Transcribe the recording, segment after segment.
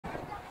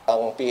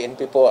Ang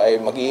PNP po ay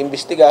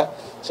mag-iimbestiga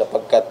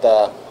sapagkat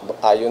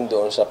ayon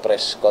doon sa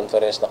press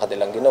conference na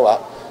kanilang ginawa,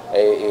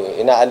 ay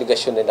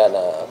inaaligasyon nila na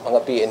mga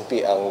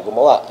PNP ang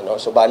gumawa.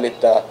 Subalit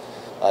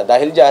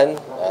dahil dyan,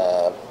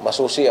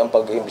 masusi ang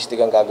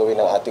pag-iimbestigang gagawin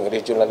ng ating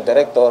regional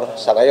director.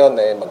 Sa ngayon,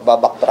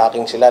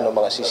 magbabacktracking sila ng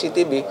mga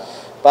CCTV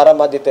para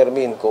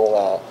ma-determine kung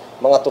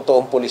mga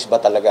totoong pulis ba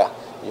talaga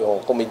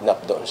yung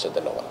kumidnap doon sa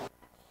dalawa.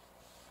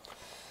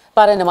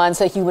 Para naman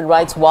sa Human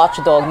Rights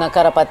Watchdog na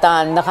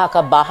karapatan,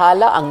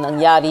 nakakabahala ang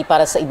nangyari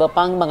para sa iba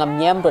pang mga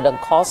miyembro ng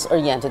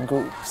cause-oriented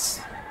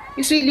groups.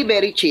 It's really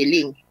very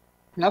chilling.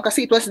 No?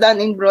 Kasi it was done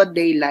in broad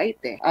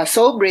daylight.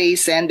 So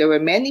brazen, there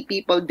were many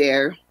people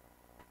there,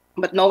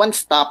 but no one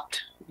stopped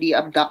the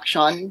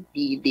abduction,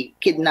 the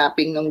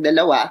kidnapping ng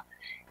dalawa.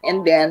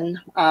 And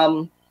then,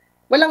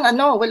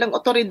 walang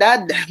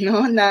otoridad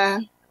no, na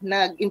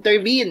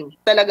nag-intervene.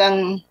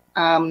 Talagang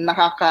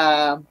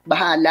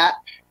nakakabahala,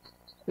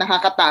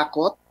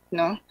 nakakatakot,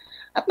 no?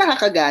 At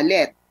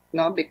nakakagalit,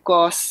 no?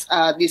 Because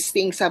these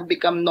things have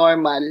become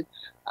normal,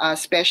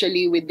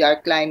 especially with our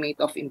climate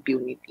of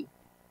impunity.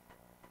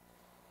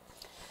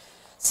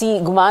 Si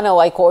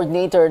Gumanaw ay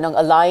coordinator ng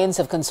Alliance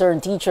of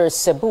Concerned Teachers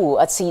Cebu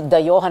at si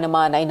Dayoha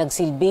naman ay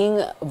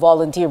nagsilbing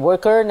volunteer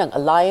worker ng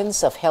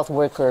Alliance of Health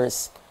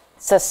Workers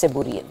sa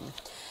Cebu rin.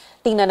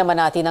 Tingnan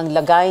naman natin ang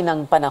lagay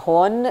ng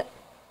panahon.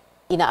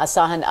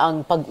 Inaasahan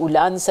ang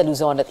pag-ulan sa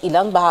Luzon at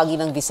ilang bahagi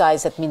ng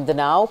Visayas at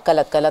Mindanao.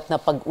 Kalat-kalat na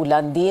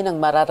pag-ulan din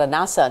ang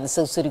mararanasan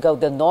sa Surigao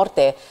del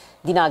Norte,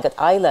 Dinagat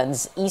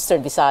Islands,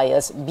 Eastern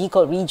Visayas,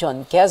 Bicol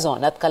Region,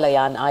 Quezon at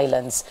Calayan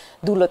Islands.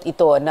 Dulot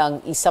ito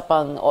ng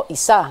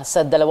isa sa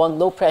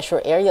dalawang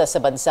low-pressure area sa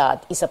bansa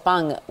at isa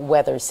pang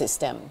weather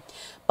system.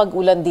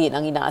 Pag-ulan din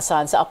ang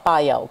inaasahan sa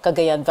Apayao,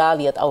 Cagayan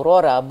Valley at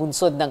Aurora,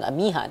 bunsod ng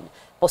Amihan.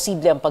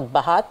 Posible ang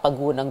pagbaha at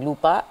pagguho ng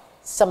lupa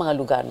sa mga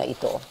lugar na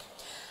ito.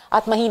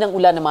 At mahinang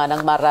ulan naman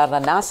ang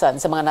mararanasan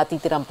sa mga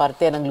natitirang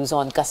parte ng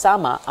Luzon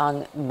kasama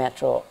ang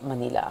Metro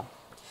Manila.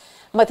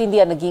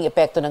 Matindi ang naging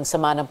epekto ng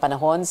sama ng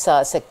panahon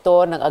sa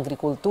sektor ng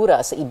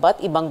agrikultura sa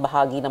iba't ibang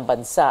bahagi ng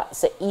bansa.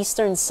 Sa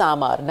Eastern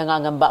Samar,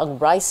 nangangamba ang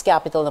rice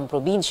capital ng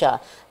probinsya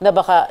na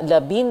baka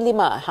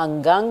 15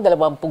 hanggang 20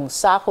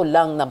 sako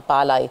lang ng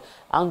palay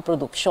ang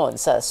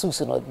produksyon sa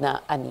susunod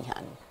na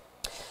anihan.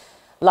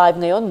 Live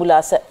ngayon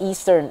mula sa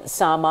Eastern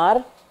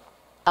Samar,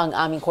 ang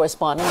aming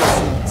correspondent na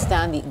si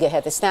Stanley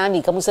Gehete.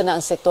 Stanley, kamusta na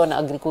ang sektor ng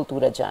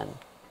agrikultura dyan?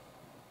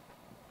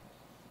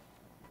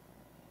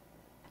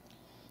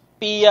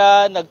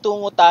 Pia,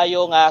 nagtungo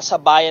tayo nga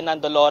sa bayan ng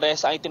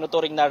Dolores, ang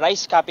itinuturing na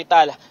rice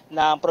capital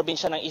ng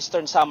probinsya ng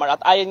Eastern Samar.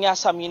 At ayon nga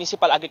sa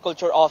Municipal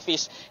Agriculture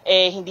Office,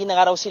 hindi na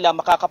nga raw sila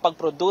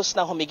makakapag-produce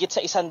ng humigit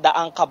sa 100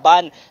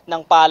 kaban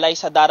ng palay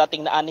sa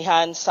darating na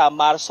anihan sa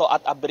Marso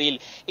at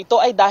Abril. Ito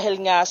ay dahil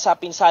nga sa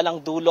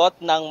pinsalang dulot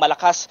ng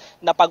malakas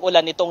na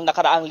pag-ulan nitong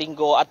nakaraang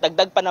linggo at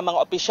dagdag pa ng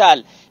mga opisyal.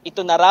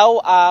 Ito na raw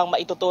ang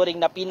maituturing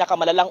na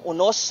pinakamalalang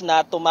unos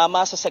na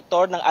tumama sa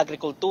sektor ng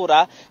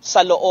agrikultura sa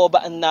loob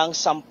ng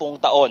 10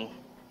 taon.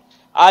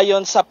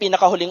 Ayon sa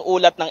pinakahuling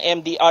ulat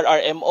ng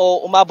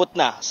MDRRMO, umabot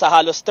na sa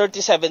halos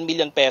 37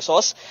 million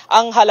pesos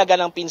ang halaga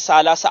ng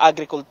pinsala sa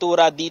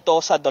agrikultura dito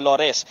sa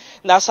Dolores.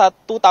 Nasa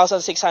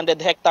 2,600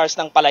 hectares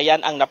ng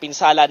palayan ang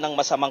napinsala ng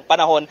masamang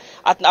panahon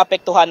at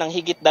naapektuhan ng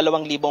higit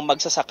 2,000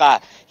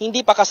 magsasaka.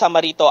 Hindi pa kasama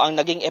rito ang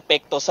naging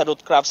epekto sa root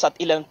crops at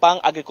ilan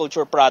pang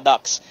agriculture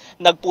products.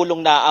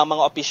 Nagpulong na ang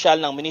mga opisyal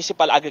ng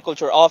Municipal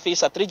Agriculture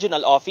Office at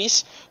Regional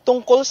Office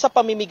tungkol sa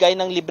pamimigay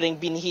ng libreng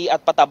binhi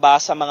at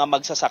pataba sa mga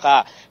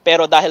magsasaka.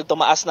 Pero dahil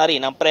tumaas na rin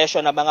ang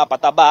presyo ng mga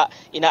pataba,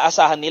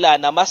 inaasahan nila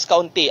na mas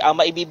kaunti ang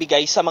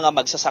maibibigay sa mga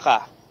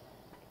magsasaka.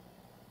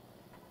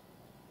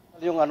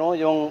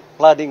 Yung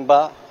flooding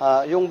ba,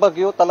 yung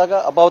bagyo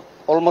talaga about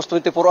almost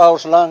 24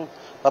 hours lang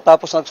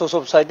katapos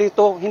nagsusubside.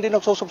 Dito, hindi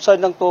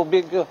nagsusubside ng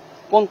tubig.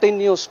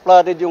 Continuous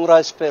flooded yung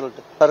rice field.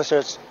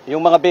 Research,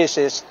 yung mga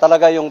bases,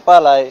 talaga yung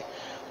palay,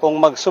 kung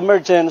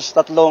mag-submergence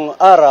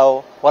 3 araw,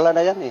 wala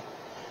na yan eh.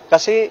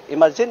 Kasi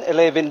imagine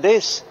 11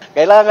 days.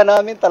 Kailangan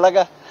namin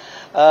talaga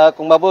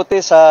kung mabuti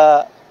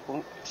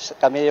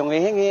kami yung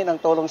hihingi ng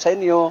tulong sa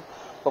inyo,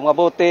 kung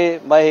mabuti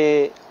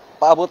may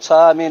paabot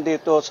sa amin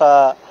dito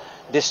sa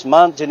this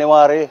month,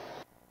 January.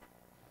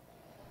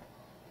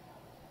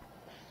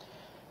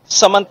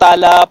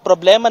 Samantala,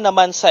 problema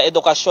naman sa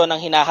edukasyon ang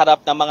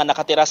hinaharap ng mga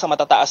nakatira sa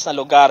matataas na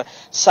lugar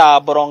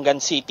sa Borongan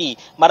City.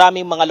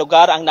 Maraming mga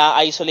lugar ang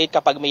na-isolate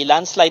kapag may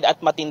landslide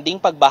at matinding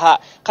pagbaha.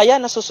 Kaya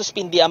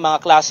nasususpindi ang mga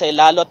klase,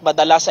 lalo't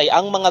madalas ay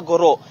ang mga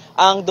guro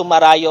ang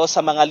dumarayo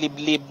sa mga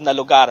liblib na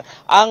lugar.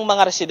 Ang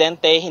mga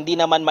residente hindi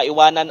naman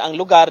maiwanan ang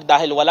lugar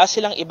dahil wala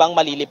silang ibang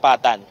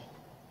malilipatan.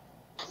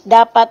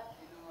 Dapat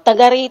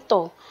taga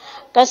rito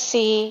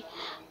kasi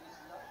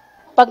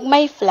pag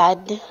may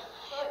flood,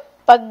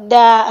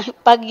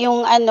 pag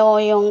yung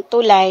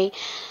tulay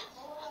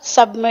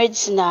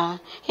submerged na,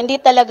 hindi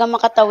talaga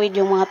makatawid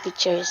yung mga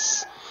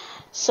teachers.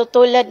 So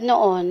tulad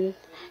noon,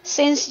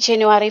 since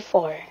January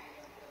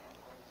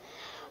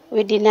 4,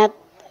 we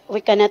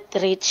cannot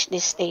reach the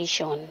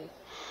station.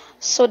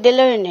 So the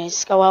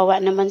learners,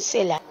 kawawa naman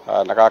sila.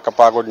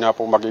 Nakakapagod nga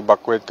po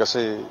mag-evacuate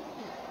kasi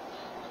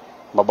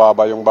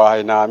mababa yung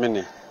bahay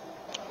namin eh.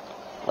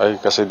 Ay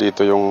kasi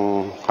dito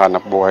yung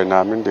hanap buhay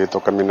namin,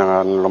 dito kami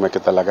nang lumaki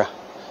talaga.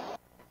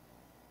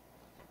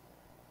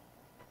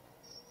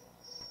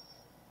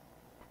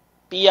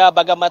 Pia,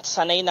 bagamat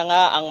sanay na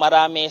nga ang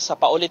marami sa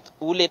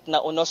paulit-ulit na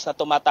unos na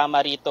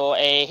tumatama rito,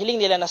 hiling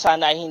nila na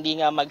sana ay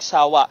hindi nga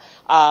magsawa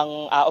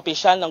ang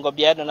opisyal ng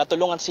gobyerno na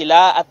tulungan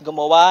sila at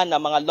gumawa ng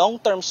mga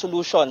long-term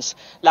solutions,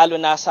 lalo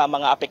na sa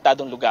mga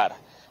apektadong lugar.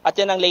 At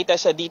yan ang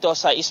latest dito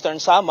sa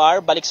Eastern Samar.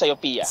 Balik sa iyo,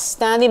 Pia.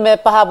 Stanley,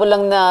 may pahabol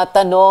lang na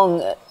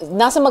tanong.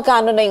 Nasa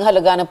magkano na yung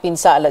halaga ng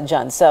pinsala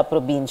dyan sa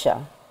probinsya?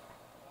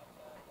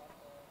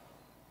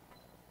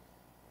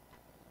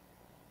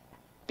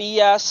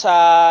 Pia,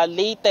 sa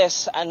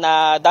latest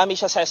na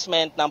damage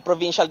assessment ng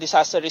Provincial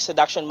Disaster Risk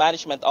Reduction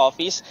Management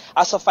Office,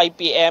 as of 5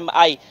 p.m.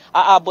 ay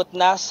aabot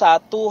na sa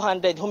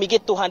humigit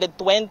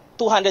 265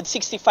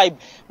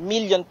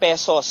 million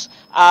pesos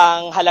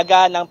ang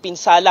halaga ng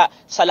pinsala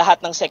sa lahat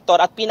ng sektor.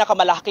 At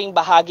pinakamalaking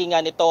bahagi nga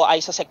nito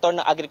ay sa sektor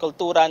ng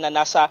agrikultura na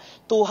nasa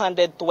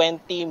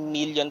 220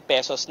 million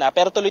pesos na.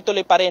 Pero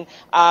tuloy-tuloy pa rin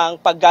ang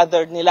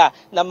pag-gather nila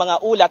ng mga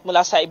ulat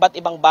mula sa iba't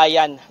ibang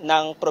bayan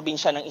ng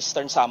probinsya ng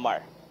Eastern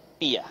Samar.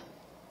 Pia.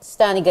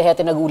 Stanley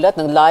Gahete nagulat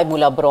ng live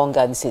mula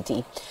Borongan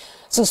City.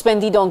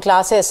 Suspendido ang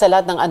klase sa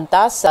lahat ng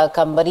antas sa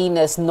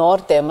Camarines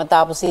Norte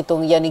matapos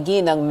itong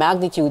yanigin ng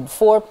magnitude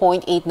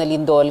 4.8 na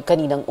lindol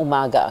kaninang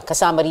umaga.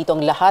 Kasama rito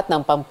ang lahat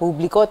ng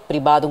pampubliko at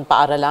pribadong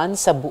paaralan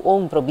sa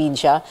buong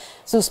probinsya.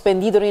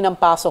 Suspendido rin ang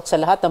pasok sa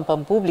lahat ng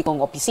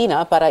pampublikong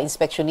opisina para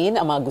inspeksyonin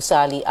ang mga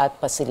gusali at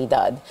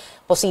pasilidad.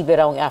 Posible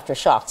raw ang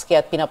aftershocks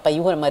kaya't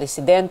pinapayuhan ang mga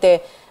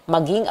residente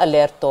maging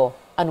alerto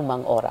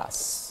anumang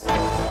oras.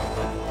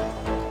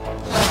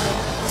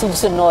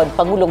 Susunod,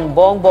 Pangulong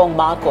Bongbong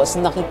Marcos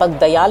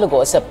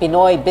nakipagdialogo sa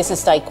Pinoy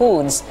business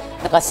tycoons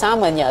na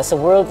kasama niya sa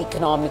World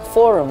Economic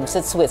Forum sa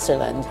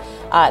Switzerland.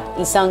 At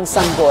isang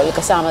sanggol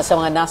kasama sa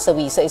mga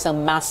nasawi sa isang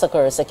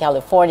massacre sa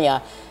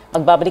California.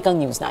 Magbabalik ang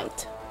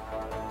Newsnight.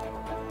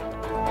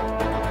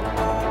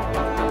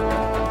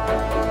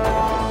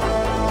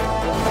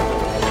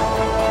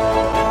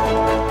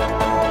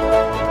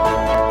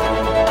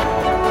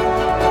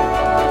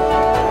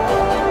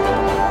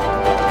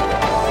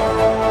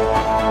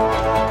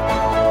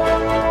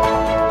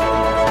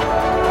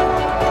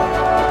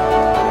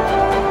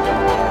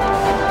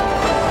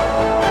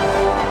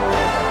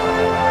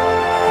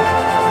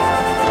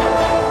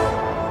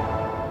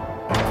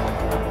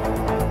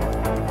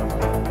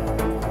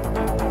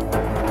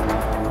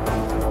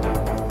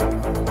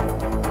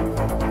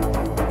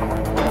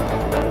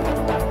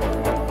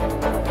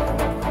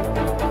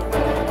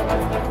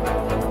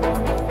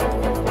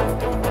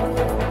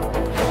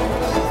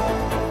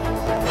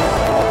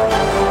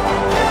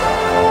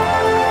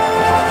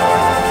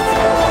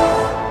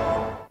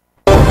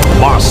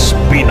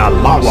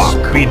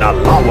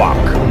 Pinalawak,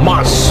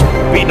 mas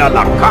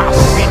pinalakas,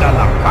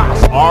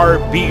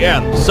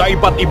 RPN sa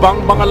iba't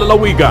ibang mga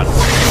lalawigan.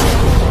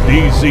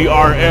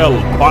 DZRL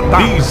Bataan,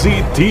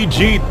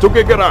 DZTG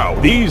Tuguegarao,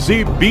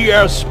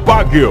 DZBS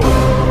Baguio,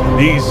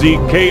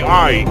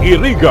 DZKI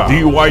Iriga,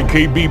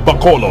 DYKB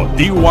Bacolod,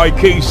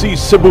 DYKC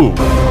Cebu,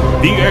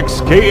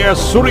 DXKS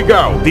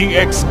Surigao,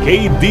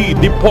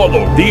 DXKD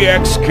Dipolo,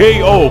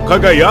 DXKO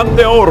Cagayan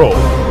de Oro,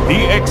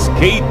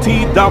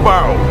 DXKT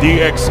Davao,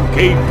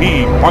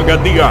 DXKP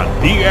Pagadian,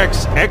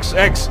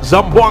 DXXX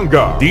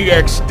Zamboanga,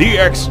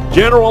 DXDX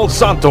General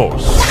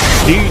Santos,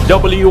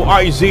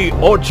 DWIZ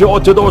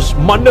 882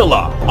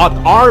 Manila at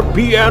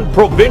RPN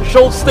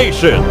Provincial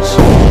Stations.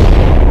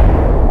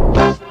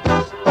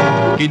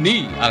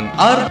 Kini ang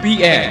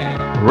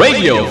RPN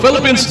Radio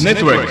Philippines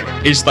Network,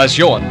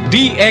 Istasyon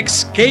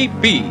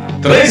DXKP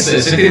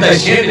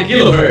 1377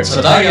 kHz sa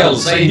dial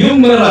sa inyong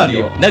mga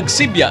radyo.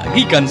 Nagsibya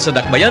gikan sa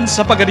dakbayan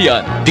sa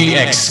Pagadian,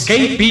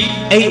 DXKP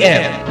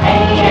AM.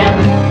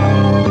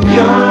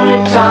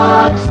 Your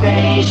top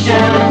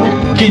station.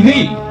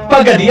 Kini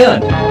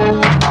Pagadian.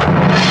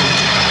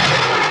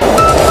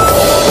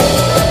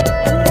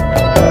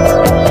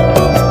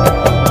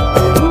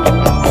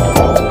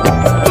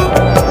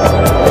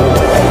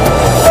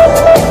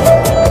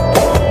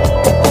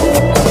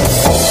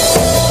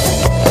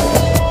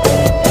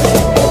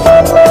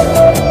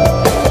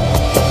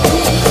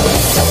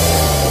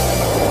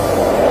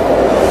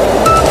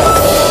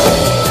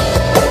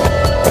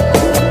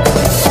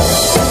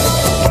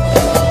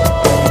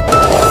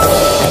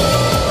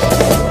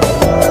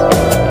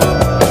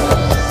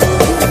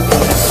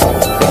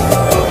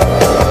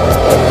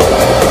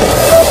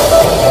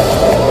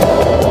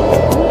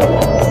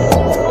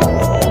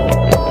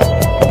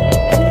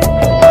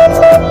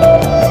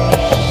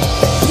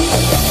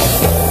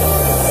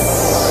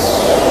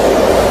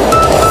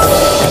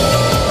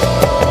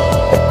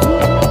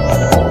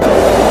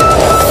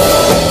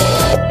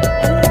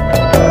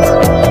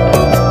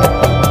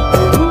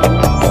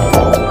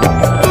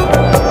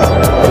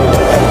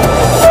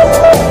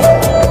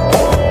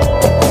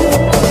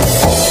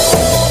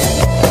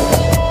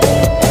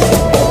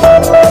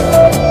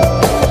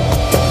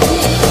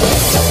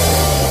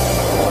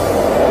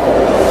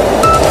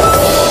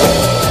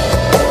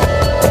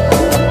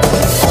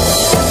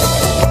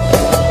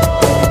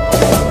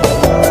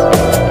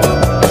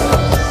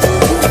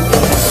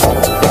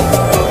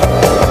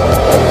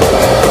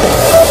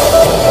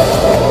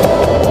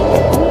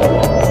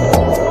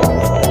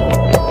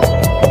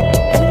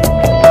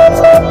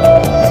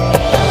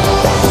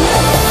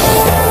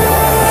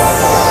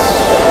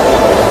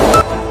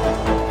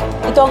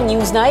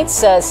 Newsnight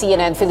sa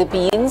CNN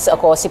Philippines,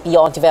 ako si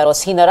Pio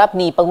Ontiveros. Hinarap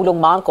ni Pangulong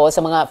Marcos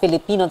sa mga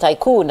Filipino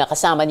tycoon na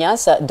kasama niya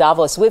sa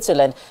Davos,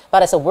 Switzerland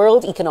para sa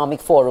World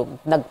Economic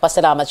Forum.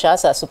 Nagpasalamat siya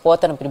sa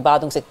suporta ng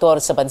pribadong sektor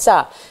sa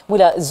bansa.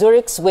 Mula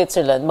Zurich,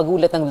 Switzerland,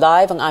 magulat ng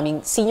live ang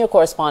aming senior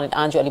correspondent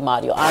Anjo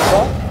Alimario.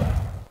 Anjo?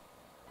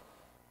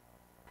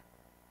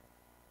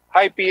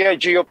 Hi, Pia.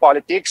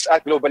 Geopolitics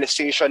at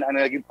globalization ang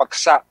naging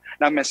paksa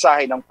ng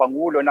mensahe ng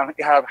Pangulo nang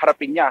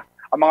harapin niya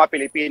ang mga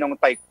Pilipinong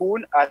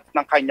tycoon at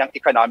ng kanyang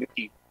economic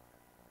team.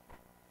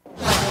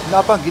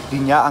 Nabanggit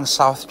din niya ang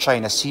South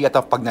China Sea at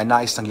ang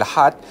pagnanais ng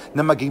lahat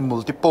na maging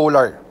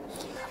multipolar.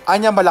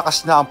 Anya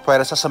malakas na ang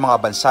puwersa sa mga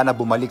bansa na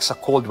bumalik sa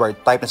Cold War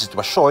type na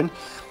sitwasyon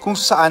kung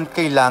saan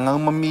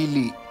kailangang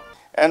mamili.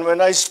 And when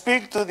I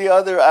speak to the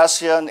other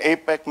ASEAN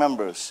APEC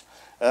members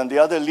and the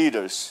other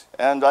leaders,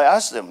 and I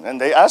ask them, and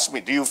they ask me,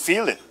 do you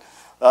feel it,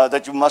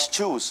 that you must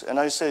choose?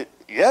 And I say,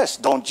 yes,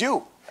 don't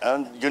you?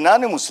 And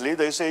unanimously,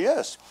 they say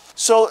yes.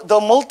 So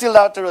the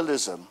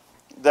multilateralism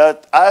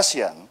that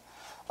ASEAN,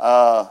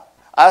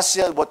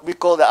 what we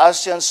call the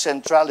ASEAN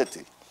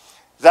centrality,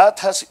 that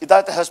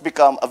has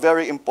become a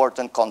very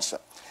important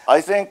concept.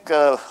 I think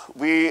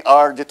we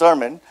are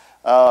determined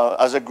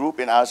as a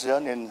group in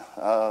ASEAN and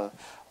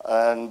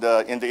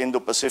in the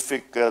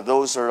Indo-Pacific,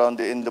 those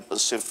around the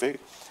Indo-Pacific,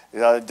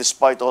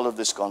 despite all of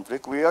this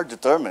conflict, we are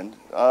determined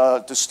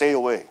to stay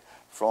away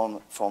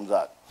from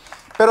that.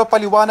 Pero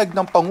paliwanag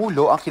ng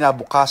Pangulo, ang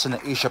kinabukasan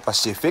ng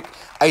Asia-Pacific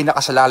ay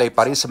nakasalalay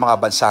pa rin sa mga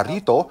bansa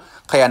rito,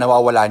 kaya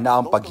nawawala na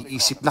ang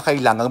pag-iisip na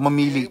kailangang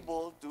mamili.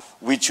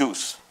 We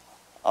choose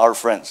our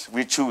friends,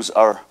 we choose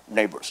our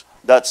neighbors.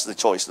 That's the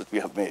choice that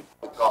we have made.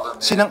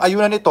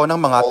 Sinang-ayunan ito ng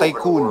mga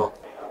tycoon.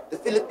 The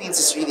Philippines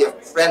is really a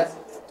friend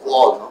to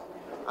all, no?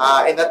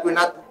 And that we're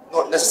not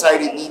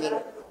necessarily leaning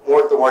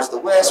more towards the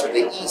West or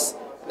the East,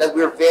 that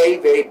we're very,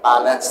 very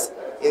balanced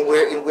in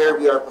where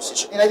we are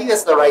positioned. And I think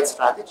that's the right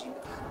strategy.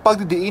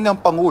 Pagdidiin ng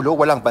Pangulo,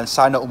 walang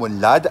bansa na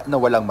umunlad na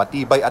walang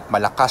matibay at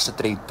malakas na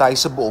trade tie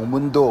sa buong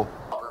mundo.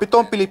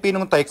 7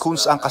 Pilipinong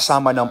tycoons ang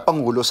kasama ng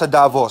Pangulo sa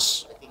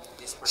Davos.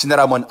 Sina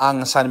Ramon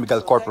Ang San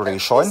Miguel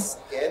Corporation,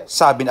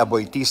 Sabin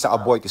Aboitis ng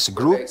Aboitis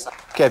Group,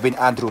 Kevin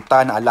Andrew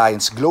Tan ng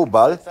Alliance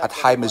Global at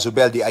Jaime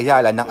Zubeldi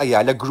Ayala ng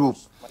Ayala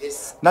Group.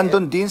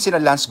 Nandun din sina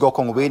Lance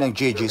Gokong Wei ng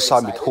JJ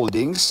Summit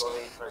Holdings,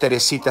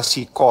 Teresita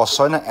C.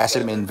 Coso ng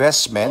SM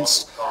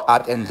Investments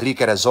at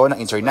Enrique Razon ng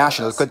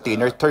International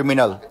Container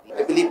Terminal.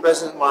 I believe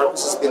President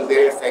Marcos has been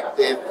very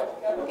effective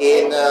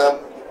in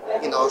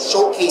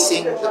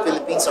showcasing the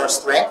Philippines, our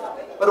strength,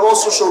 but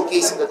also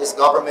showcasing that this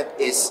government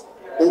is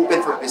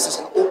open for business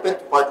and open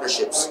to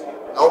partnerships,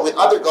 with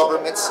other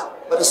governments,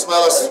 but as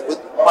well as with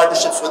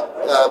partnerships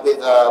with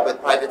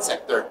private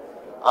sector,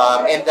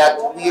 and that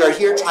we are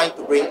here trying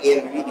to bring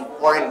in really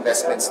foreign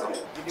investments.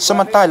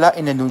 Samantala,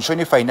 inanunsyo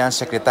ni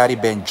Finance Secretary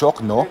Ben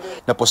Jokno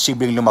na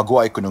posibleng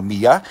lumago ang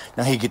ekonomiya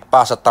ng higit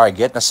pa sa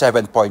target na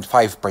 7.5%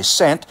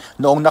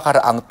 noong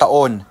nakaraang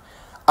taon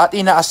at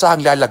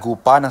inaasahang lalago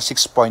pa ng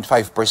 6.5%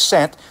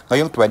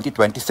 ngayong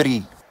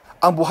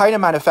 2023. Ang buhay na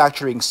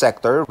manufacturing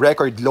sector,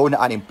 record low na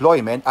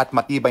unemployment at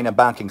matibay na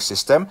banking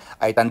system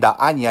ay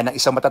tandaan niya ng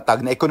isang matatag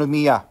na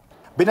ekonomiya.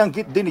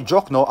 Binanggit din ni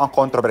Jokno ang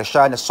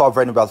kontrobersyal na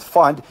Sovereign Wealth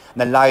Fund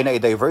na layo na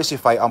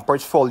i-diversify ang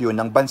portfolio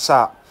ng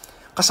bansa.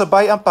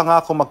 Kasabay ang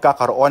pangako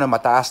magkakaroon ng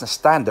mataas na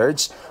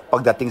standards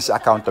pagdating sa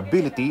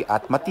accountability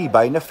at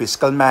matibay na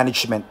fiscal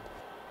management.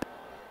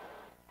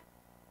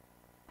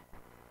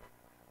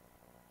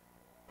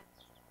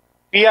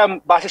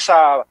 PM, base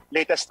sa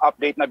latest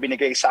update na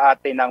binigay sa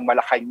atin ng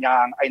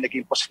Malacanang ay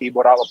naging positibo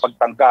raw ang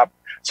pagtanggap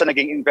sa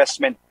naging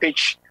investment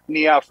pitch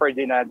ni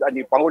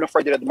Pangulong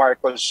Ferdinand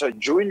Marcos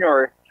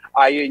Jr.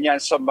 Ayon yan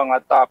sa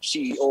mga top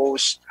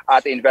CEOs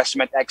at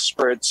investment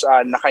experts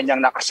na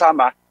kanyang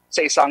nakasama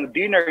sa isang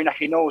dinner na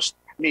hinost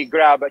ni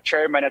Grab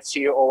Chairman at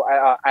CEO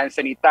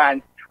Anthony Tan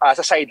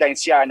sa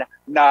sidelines yan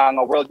ng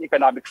World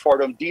Economic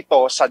Forum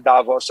dito sa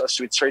Davos,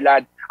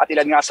 Switzerland. At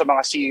ilan nga sa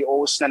mga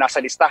CEOs na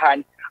nasa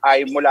listahan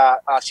ay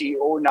mula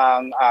CEO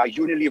ng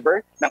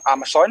Unilever, ng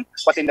Amazon,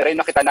 pati na rin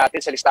nakita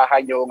natin sa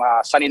listahan yung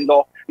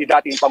son-in-law ni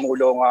dating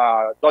Pangulong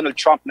Donald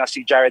Trump na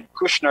si Jared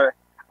Kushner.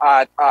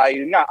 At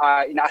yun nga,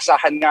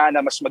 inaasahan nga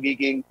na mas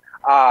magiging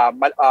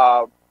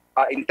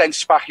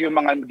intense pa yung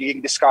mga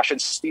magiging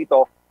discussions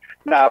dito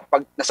na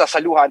pag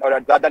nasasaluhan o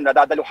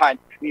nadadaluhan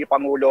ni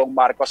Pangulong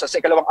Marcos.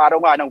 Sa ikalawang araw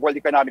nga ng World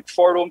Economic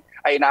Forum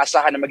ay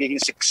inaasahan na magiging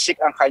siksik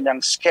ang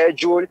kanyang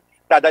schedule.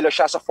 Dadalo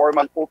siya sa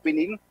formal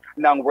opening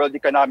ng World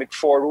Economic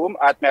Forum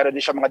at meron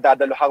din siya mga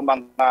dadaluhang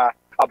mga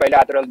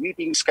bilateral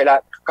meetings.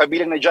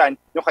 Kabilang na dyan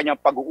yung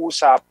kanyang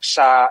pag-uusap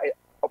sa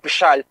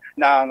opisyal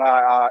ng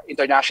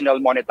International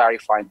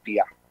Monetary Fund,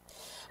 PIA.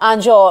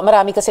 Anjo,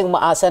 marami kasing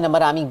umaasa na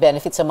maraming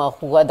benefits sa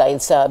makukuha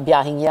dahil sa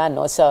biyaheng yan,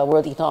 sa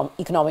World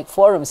Economic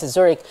Forum sa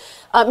Zurich.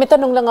 May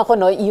tanong lang ako,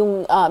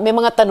 may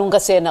mga tanong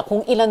kasi na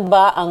kung ilan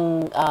ba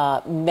ang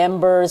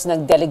members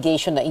ng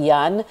delegation na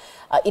iyan,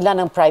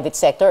 ilan ang private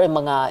sector,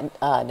 ang mga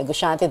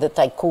negosyante, the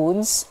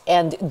tycoons,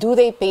 and do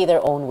they pay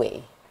their own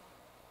way?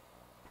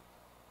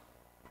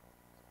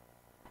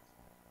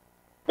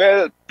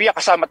 Well, Pia,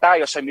 kasama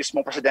tayo sa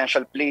mismong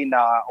presidential plane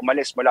na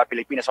umalis mula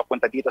Pilipinas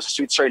papunta dito sa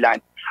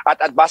Switzerland.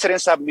 At base rin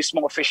sa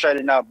mismong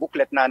official na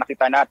booklet na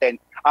nakita natin,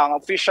 ang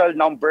official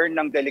number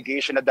ng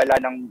delegation na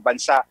dala ng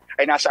bansa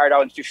ay nasa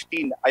around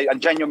 15. Ay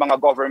andyan yung mga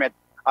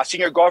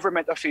senior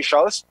government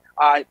officials,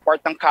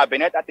 part ng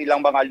cabinet at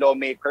ilang mga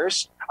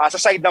lawmakers. Sa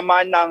side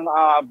naman ng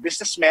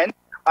businessmen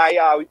ay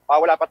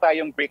wala pa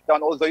tayong breakdown,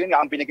 although yun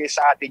nga ang binigay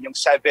sa atin yung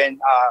 7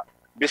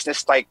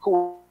 business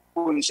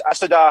tycoons. As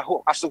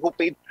to who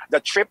paid the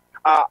trip,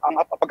 ang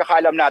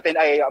pagkakaalam natin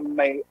ay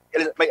may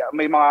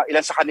mga ilan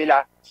sa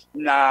kanila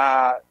na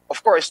of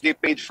course they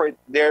paid for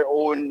their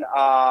own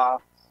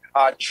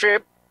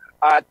trip.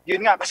 At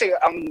yun nga kasi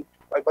ang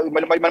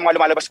may mga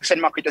lumalabas kasi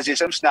ng mga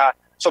criticisms na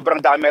sobrang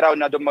dami raw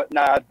na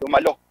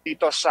dumalo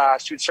dito sa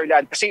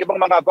Switzerland. Kasi ibang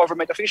mga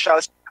government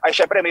officials ay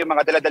syempre may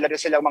mga dala-dala rin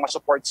silang mga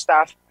support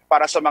staff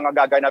para sa mga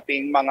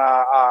gaganaping mga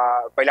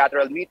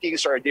bilateral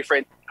meetings or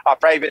different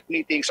private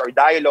meetings or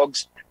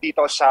dialogues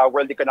dito sa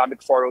World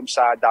Economic Forum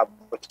sa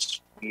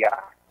Davos.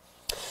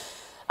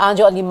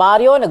 Anjo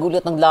Alimario,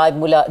 nagulat ng live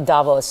mula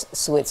Davos,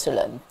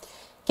 Switzerland.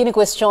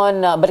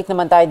 Kini-question, balik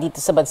naman tayo dito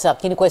sa bansa,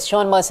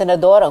 kini-question mga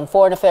senador ang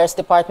Foreign Affairs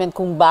Department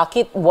kung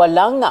bakit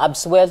walang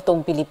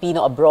naabsueltong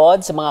Pilipino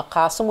abroad sa mga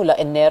kaso mula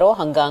Enero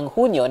hanggang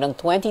Hunyo ng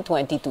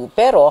 2022.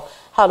 Pero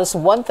halos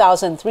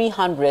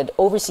 1,300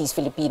 overseas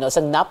Filipinos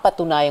ang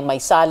napatunayang may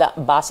sala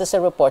base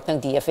sa report ng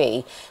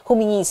DFA.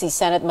 Humingi si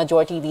Senate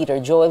Majority Leader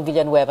Joel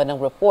Villanueva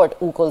ng report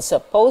ukol sa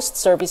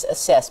post-service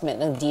assessment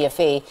ng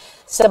DFA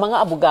sa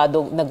mga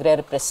abogadong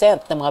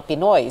nagre-represent ng mga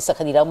Pinoy sa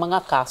kanilang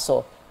mga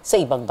kaso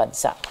sa ibang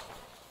bansa.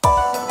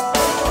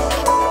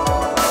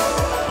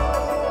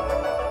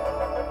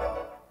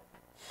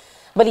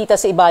 Balita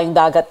sa ibayong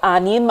dagat,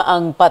 6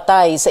 ang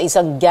patay sa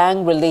isang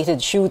gang-related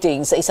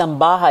shooting sa isang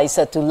bahay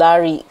sa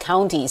Tulare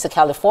County sa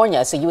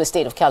California, sa US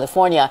State of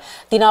California.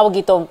 Tinawag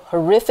itong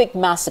horrific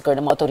massacre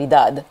ng mga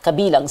otoridad.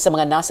 Kabilang sa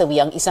mga nasawi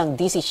ang isang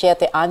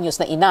 17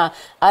 anyos na ina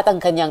at ang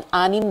kanyang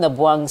 6 na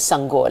buwang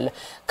sanggol.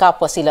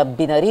 Kapwa sila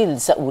binaril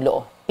sa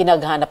ulo.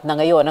 Pinaghanap na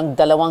ngayon ang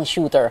 2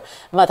 shooter.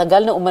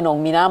 Matagal na umanong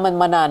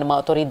minamanmana ng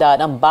mga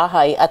otoridad ang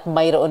bahay at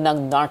mayroon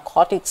ng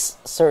narcotics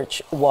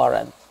search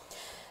warrant.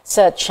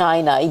 Sa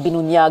China,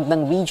 ibinunyag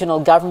ng regional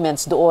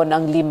governments doon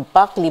ang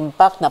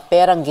limpak-limpak na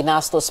perang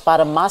ginastos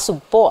para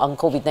masugpo ang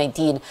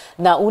COVID-19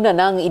 na una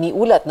nang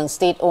iniulat ng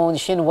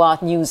state-owned Xinhua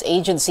News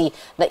Agency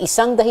na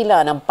isang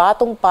dahilan ng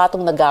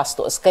patong-patong na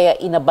gastos kaya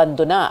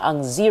inabandona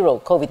ang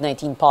zero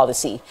COVID-19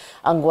 policy.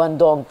 Ang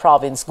Guangdong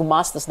province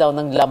gumastos daw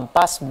ng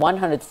lampas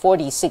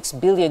 146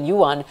 billion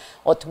yuan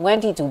o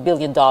 $22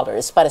 billion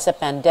para sa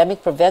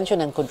pandemic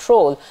prevention and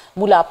control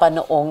mula pa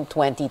noong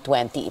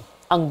 2020.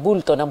 Ang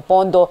bulto ng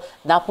pondo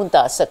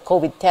napunta sa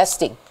COVID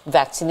testing,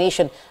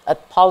 vaccination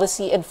at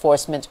policy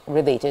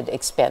enforcement-related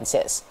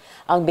expenses.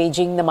 Ang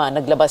Beijing naman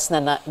naglabas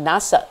na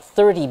nasa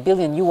 30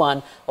 billion yuan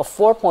o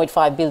 $4.5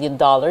 billion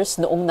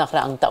noong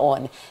nakaraang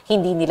taon.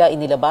 Hindi nila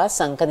inilabas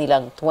ang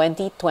kanilang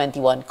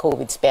 2021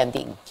 COVID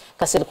spending.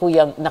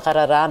 Kasalukuyang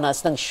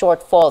nakararanas ng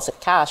shortfall sa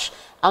cash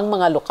ang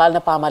mga lokal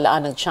na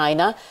pamahalaan ng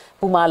China,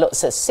 pumalo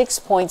sa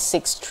 6.6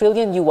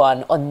 trillion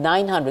yuan o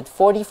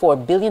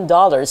 $944 billion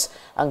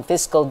ang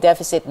fiscal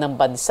deficit ng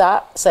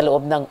bansa sa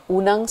loob ng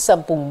unang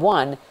 10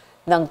 buwan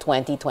ng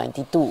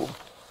 2022.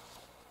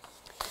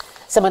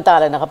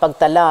 Samantala,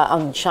 nakapagtala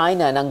ang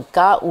China ng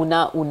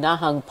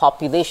kauna-unahang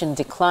population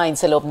decline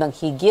sa loob ng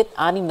higit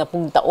 60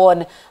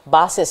 taon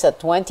base sa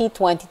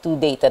 2022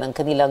 data ng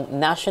kanilang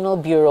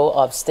National Bureau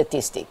of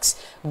Statistics.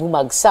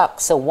 Bumagsak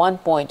sa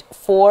 1.411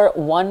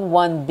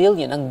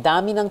 billion ang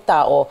dami ng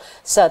tao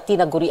sa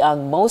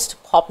tinaguriang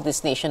most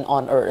populous nation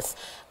on Earth.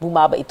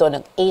 Bumaba ito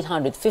ng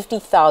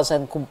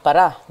 850,000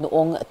 kumpara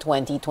noong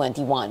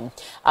 2021.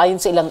 Ayon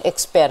sa ilang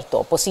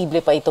eksperto, posible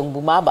pa itong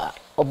bumaba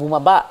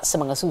sa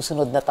mga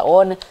susunod na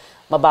taon.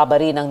 Mababa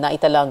rin ang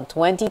naitalang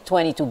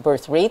 2022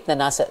 birth rate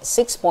na nasa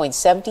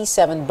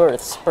 6.77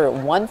 births per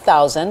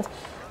 1,000,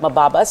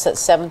 mababa sa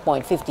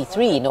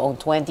 7.53 noong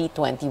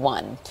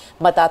 2021.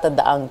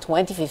 Matatanda ang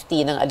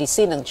 2015 nang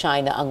alisin ng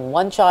China ang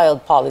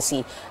one-child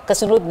policy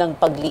kasunod ng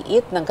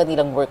pagliit ng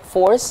kanilang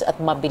workforce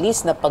at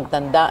mabilis na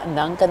pagtanda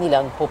ng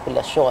kanilang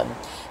populasyon.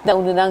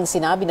 Nauna nang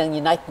sinabi ng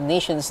United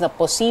Nations na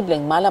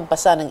posibleng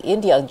malampasan ng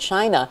India ang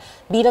China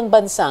bilang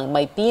bansang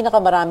may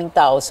pinakamaraming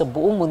tao sa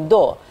buong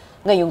mundo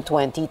ngayong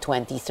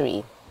 2023.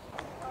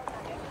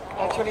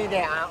 Actually, they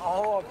are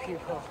all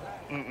people.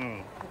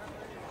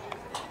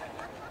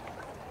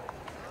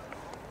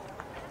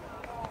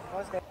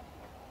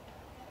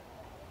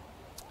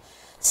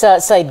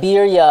 Sa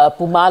Siberia,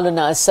 pumalo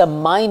na sa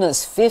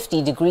minus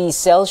 50 degrees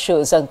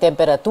Celsius ang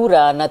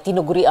temperatura na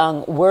tinuguri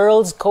ang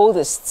world's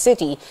coldest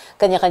city.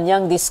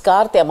 Kanya-kanyang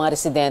diskarte ang mga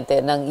residente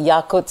ng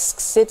Yakutsk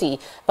City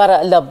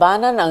para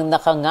labanan ang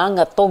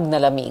nakangangatog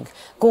na lamig.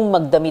 Kung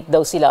magdamit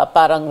daw sila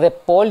parang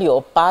repolyo,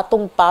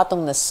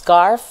 patong-patong na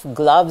scarf,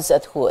 gloves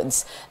at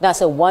hoods.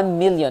 Nasa 1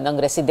 million ang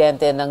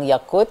residente ng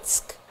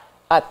Yakutsk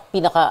at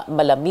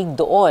pinakamalamig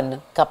doon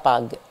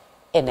kapag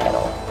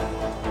Enero.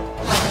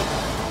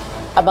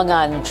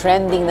 Abangan,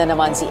 trending na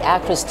naman si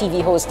actress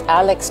TV host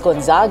Alex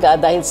Gonzaga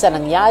dahil sa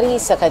nangyari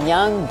sa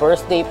kanyang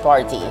birthday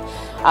party.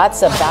 At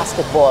sa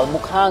basketball,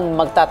 mukhang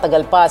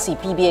magtatagal pa si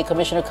PBA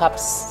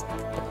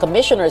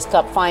Commissioner's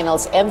Cup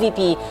Finals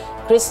MVP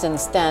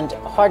Kristen Stand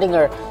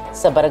Hardinger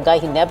sa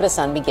Barangay Ginebra,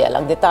 San Miguel.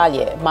 Ang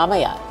detalye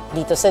mamaya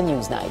dito sa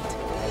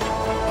Newsnight.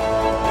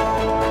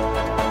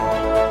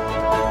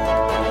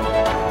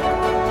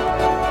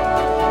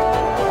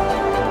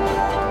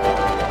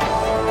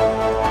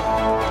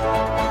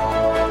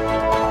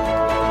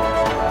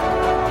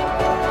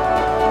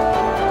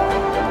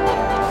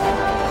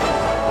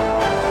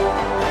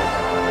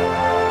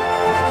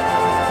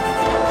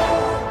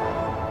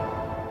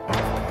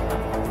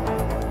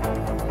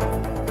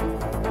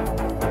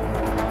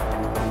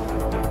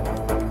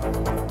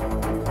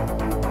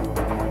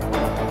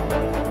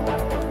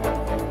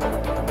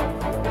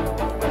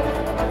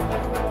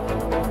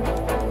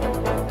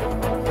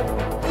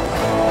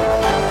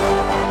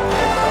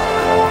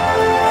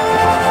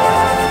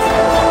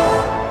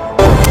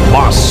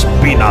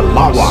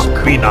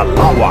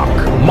 Pinalawak,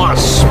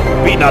 mas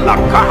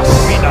pinalakas,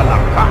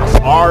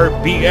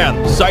 RPN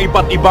sa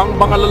iba't ibang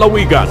mga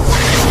lalawigan.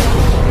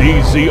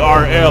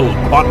 DZRL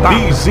Bataan,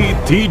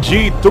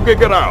 DZTG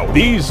Tuguegarao,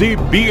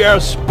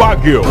 DZBS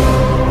Baguio,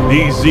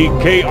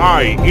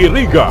 DZKI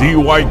Iriga,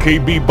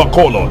 DYKB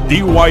Bacolod,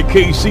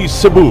 DYKC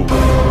Cebu,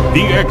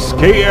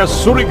 DXKS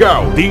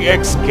Surigao,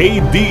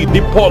 DXKD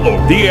Dipolo,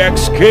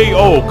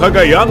 DXKO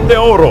Cagayan de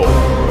Oro,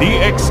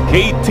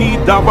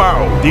 DXKT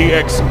Davao,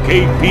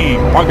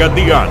 DXKP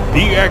Pagadian,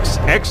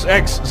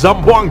 DXXX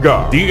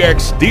Zamboanga,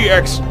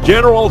 DXDX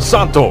General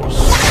Santos,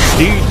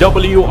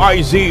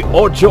 DWIZ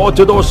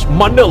 882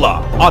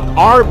 Manila at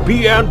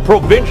RPN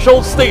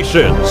Provincial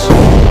Stations.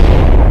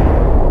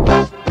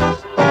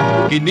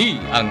 Kini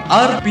ang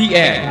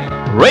RPN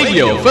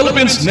Radio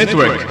Philippines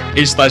Network,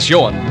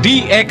 istasyon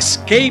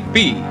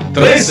DXKP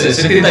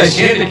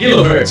 1377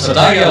 kHz sa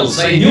dial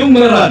sa inyong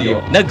mga radyo.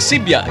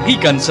 Nagsibya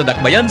gikan sa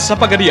dakbayan sa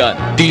Pagadian,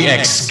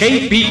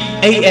 DXKP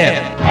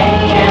AM.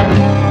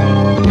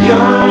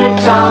 Your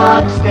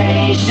top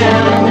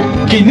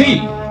station.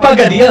 Kini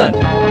Pagadian.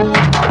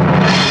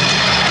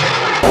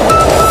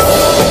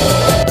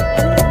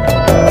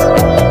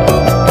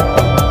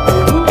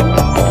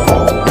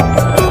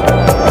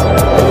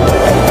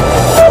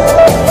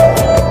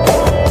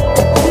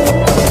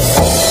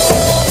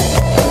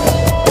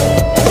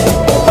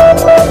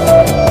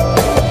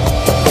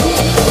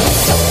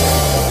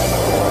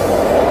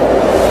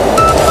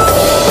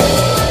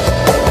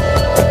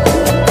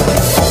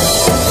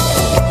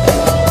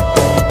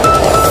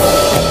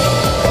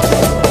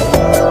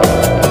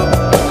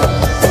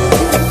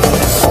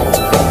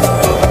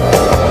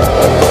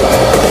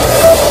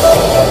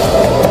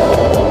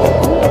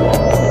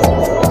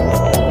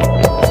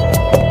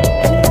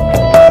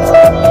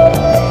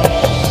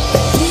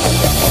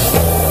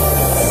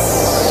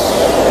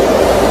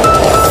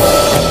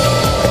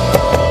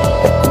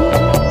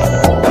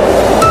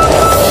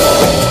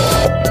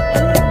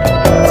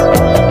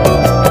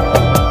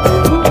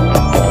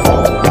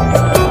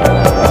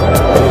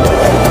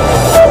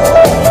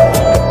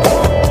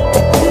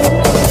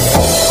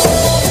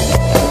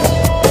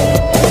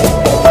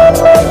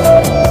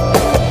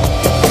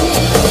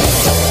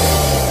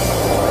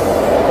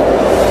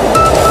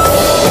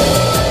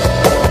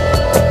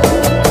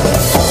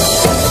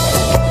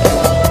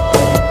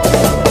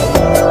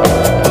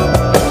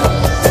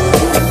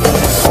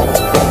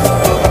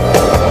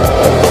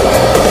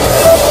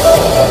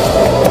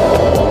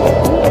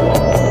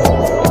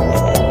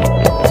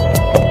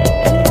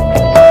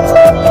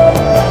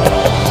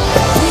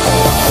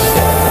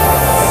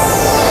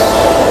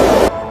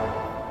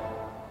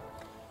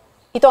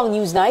 Ito ang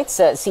Newsnight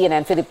sa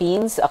CNN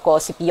Philippines. Ako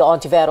si Pio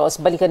Ontiveros.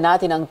 Balikan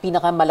natin ang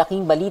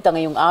pinakamalaking balita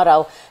ngayong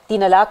araw.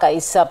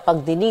 Tinalakay sa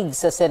pagdinig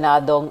sa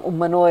Senadong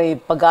umano'y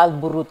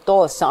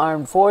pag-alburuto sa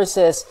Armed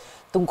Forces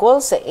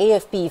tungkol sa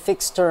AFP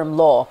Fixed Term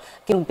Law.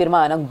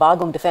 Kinumpirma ng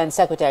bagong Defense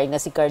Secretary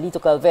na si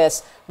Carlito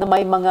Calvez na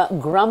may mga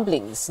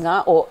grumblings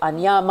nga o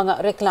anya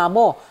mga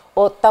reklamo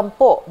o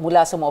tampo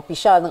mula sa mga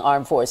opisyal ng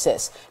Armed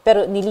Forces.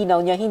 Pero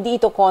nilinaw niya hindi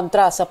ito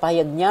kontra sa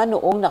pahayag niya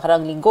noong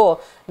nakarang linggo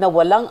na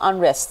walang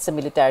unrest sa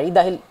military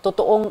dahil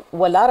totoong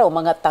wala raw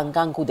mga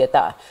tangkang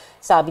kudeta.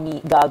 Sabi ni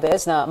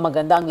Galvez na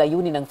maganda ang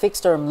layunin ng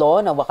fixed term law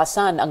na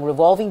wakasan ang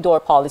revolving door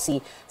policy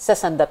sa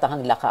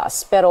sandatahang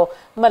lakas. Pero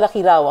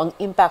malaki raw ang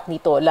impact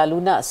nito lalo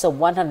na sa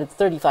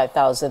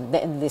 135,000 na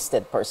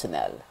enlisted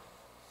personnel.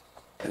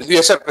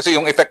 Yes sir, kasi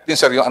yung effect din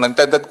sir, yung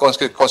unintended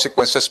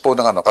consequences po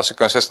ng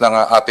consequences ng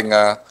ating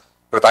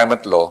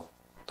retirement law,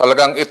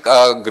 talagang it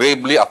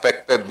gravely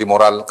affected the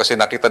moral kasi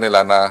nakita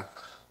nila na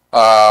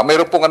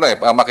mayroon pong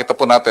makita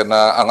po natin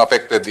na ang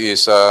affected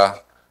is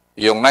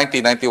yung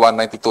 90, 91,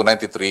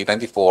 92, 93,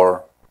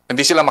 94,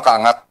 hindi sila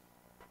makaangat.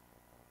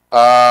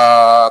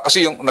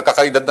 Kasi yung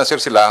nagkakaedad na sir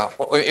sila,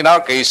 in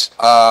our case,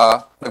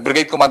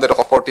 nag-brigade commander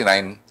ako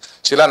 49,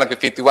 sila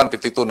nag-51,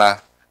 52 na,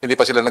 hindi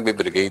pa sila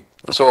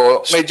nagbe-brigade.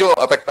 So medyo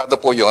apektado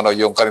po yung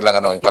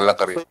kanilang yung kanilang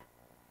career.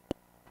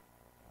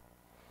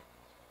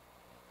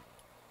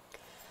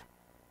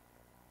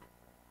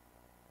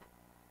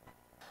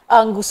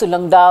 Ang gusto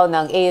lang daw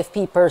ng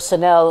AFP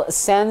personnel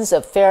sense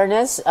of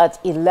fairness at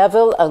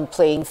i-level ang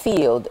playing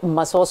field.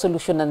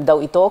 Masosolusyonan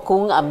daw ito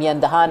kung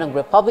amyendahan ng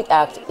Republic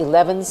Act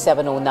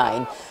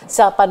 11709.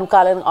 Sa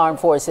panukala ng Armed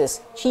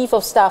Forces, Chief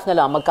of Staff na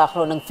lang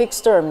magkakaroon ng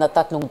fixed term na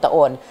 3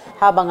 taon,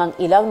 habang ang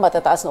ilang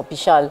matataas na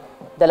opisyal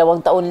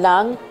 2 taon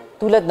lang,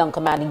 tulad ng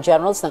commanding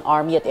generals ng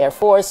Army at Air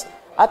Force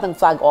at ng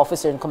flag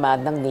officer in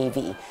command ng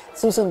Navy.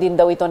 Susundin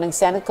daw ito ng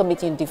Senate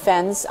Committee on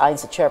Defense ayon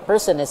sa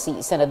chairperson na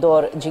si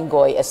Senador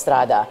Jinggoy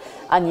Estrada.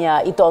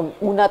 Anya, ito ang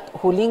una't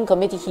huling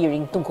committee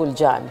hearing tungkol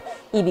dyan.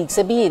 Ibig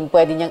sabihin,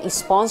 pwede niyang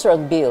isponsor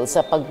ang bill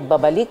sa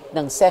pagbabalik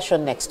ng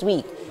session next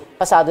week.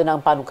 Pasado na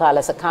ang panukala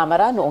sa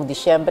Kamara noong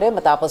Disyembre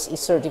matapos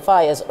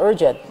i-certify as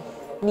urgent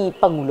ni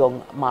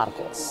Pangulong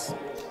Marcos.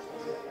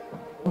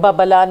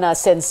 Babala na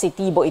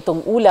sensitibo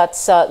itong ulat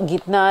sa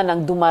gitna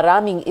ng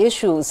dumaraming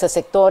issue sa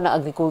sektor ng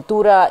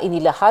agrikultura.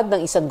 Inilahad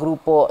ng isang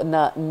grupo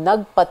na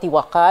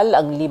nagpatiwakal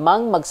ang 5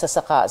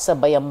 magsasaka sa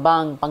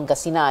Bayambang,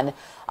 Pangasinan.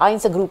 Ayon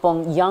sa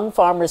grupong Young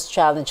Farmers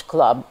Challenge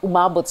Club,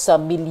 umabot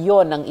sa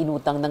milyon ang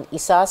inutang ng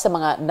isa sa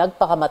mga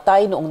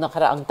nagpakamatay noong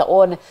nakaraang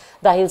taon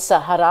dahil sa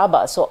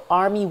harabas o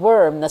army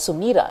worm na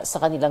sumira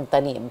sa kanilang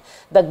tanim.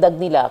 Dagdag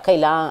nila,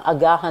 kailangang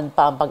agahan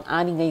pa ang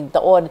pang-ani ngayong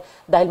taon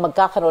dahil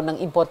magkakaroon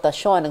ng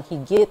importasyon ng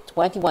higit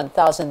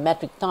 21,000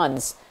 metric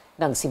tons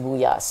ng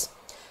sibuyas.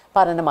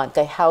 Para naman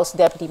kay House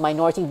Deputy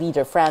Minority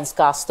Leader Franz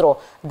Castro,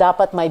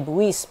 dapat may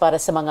buwis para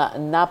sa mga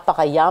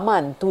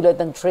napakayaman tulad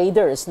ng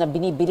traders na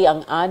binibili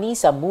ang ani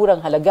sa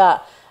murang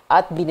halaga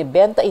at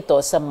binibenta ito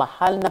sa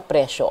mahal na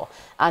presyo.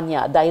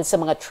 Anya, dahil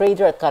sa mga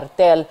trader at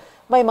kartel,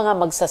 may mga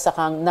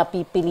magsasakang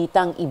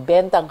napipilitang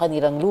ibenta ang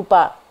kanilang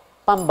lupa,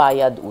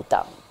 pambayad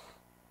utang.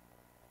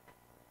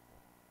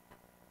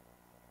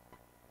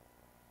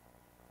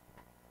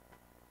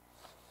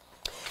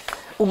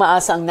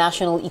 Umaasa ang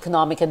National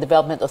Economic and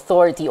Development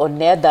Authority o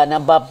NEDA na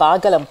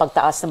babagal ang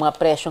pagtaas ng mga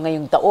presyo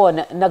ngayong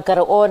taon.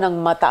 Nagkaroon ng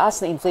mataas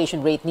na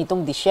inflation rate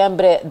nitong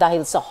Disyembre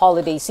dahil sa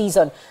holiday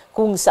season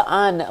kung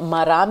saan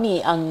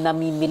marami ang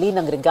namimili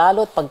ng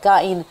regalo at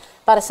pagkain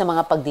para sa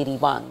mga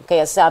pagdiriwang.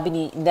 Kaya sabi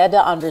ni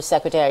NEDA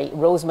Undersecretary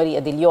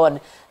Rosemary Adilion,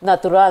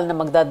 natural na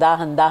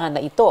magdadahan-dahan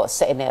na ito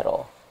sa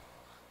Enero.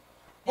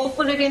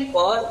 Hopefully rin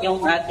po yung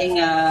ating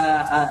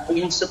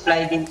yung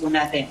supply din po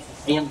natin,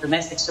 yung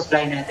domestic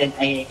supply natin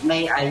ay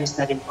may ayos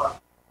na rin po.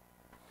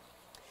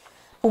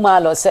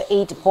 Pumalo sa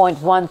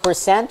 8.1%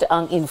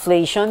 ang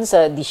inflation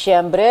sa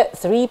Disyembre,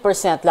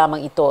 3%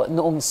 lamang ito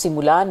noong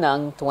simula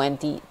ng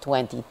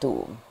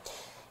 2022.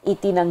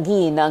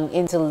 Itinanggi ng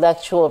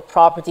Intellectual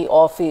Property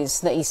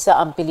Office na isa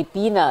ang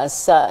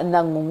Pilipinas sa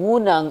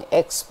nangungunang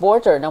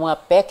exporter ng mga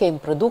pekeng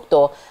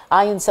produkto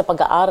ayon sa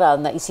pag-aaral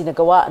na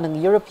isinagawa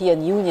ng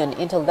European Union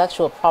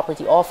Intellectual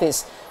Property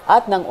Office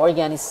at ng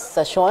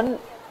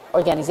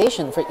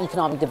Organization for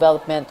Economic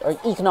Development or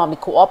Economic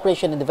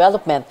Cooperation and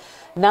Development.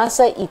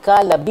 Nasa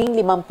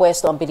ika-15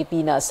 pwesto ang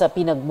Pilipinas sa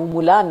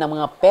pinagmumulan ng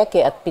mga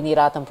peke at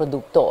piniratang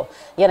produkto.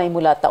 Yan ay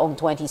mula taong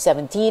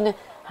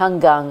 2017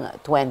 hanggang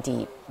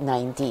 2019.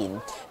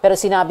 Pero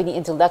sinabi ni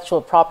Intellectual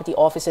Property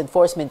Office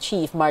Enforcement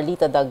Chief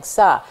Marlita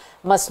Dagsa,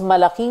 mas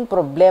malaking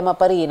problema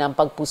pa rin ang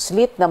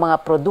pagpuslit ng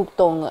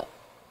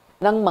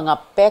mga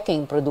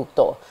peking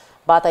produkto.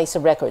 Batay sa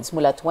records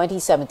mula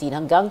 2017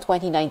 hanggang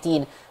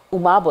 2019,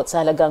 umabot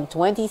sa halagang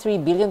 23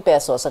 billion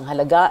pesos ang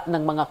halaga ng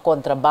mga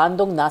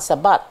kontrabandong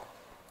nasabat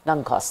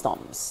ng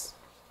customs.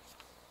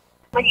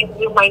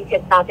 Yung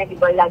mindset natin, di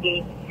ba,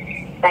 lagi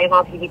tayo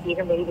mga Pilipino,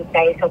 mahilig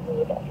tayo sa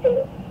mura.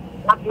 So,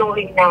 not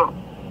knowing na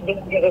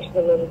dangerous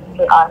naman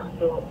for us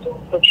to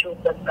consume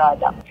that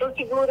product. So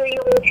siguro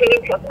yung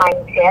change of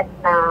mindset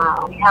na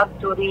we have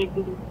to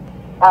really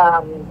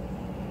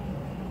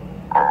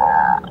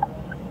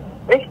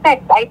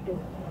respect, I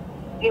think.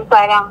 Yung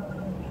parang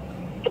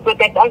to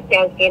protect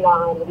ourselves,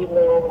 kailangan hindi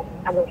mo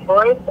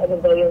force, ano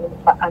ba yung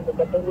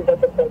hindi ba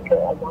protect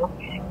or ano.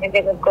 And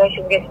then of course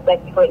yung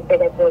respect for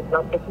intellectual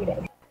property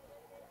rights.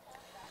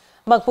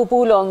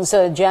 Magpupulong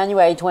sa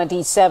January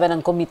 27 ang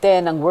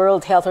komite ng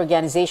World Health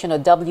Organization o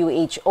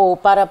WHO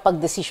para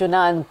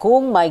pagdesisyonan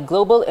kung may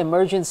global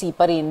emergency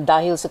pa rin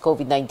dahil sa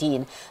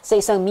COVID-19. Sa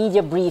isang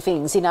media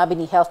briefing, sinabi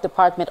ni Health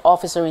Department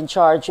Officer in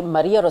Charge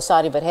Maria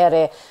Rosario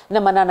Vergere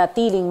na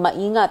mananatiling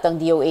maingat ang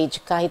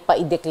DOH kahit pa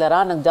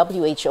ideklara ng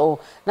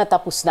WHO na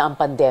tapos na ang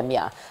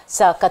pandemya.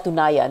 Sa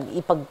katunayan,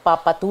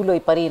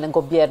 ipagpapatuloy pa rin ng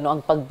gobyerno ang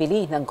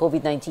pagbili ng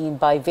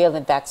COVID-19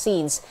 bivalent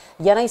vaccines.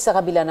 Yan ay sa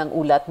kabila ng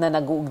ulat na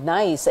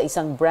nag-uugnay sa isang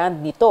brand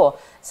nito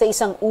sa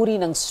isang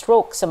uri ng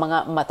stroke sa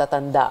mga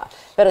matatanda.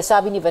 Pero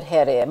sabi ni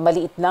Vergere,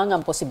 maliit lang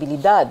ang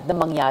posibilidad na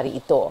mangyari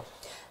ito.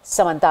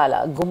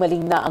 Samantala,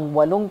 gumaling na ang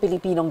 8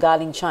 Pilipinong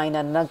galing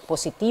China na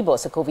nagpositibo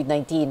sa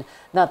COVID-19.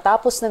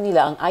 Natapos na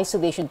nila ang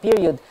isolation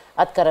period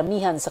at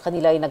karamihan sa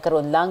kanila ay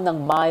nagkaroon lang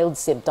ng mild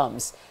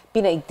symptoms.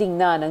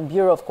 Pinaigting na ng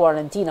Bureau of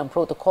Quarantine ang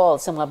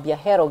protocol sa mga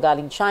biyahero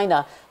galing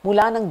China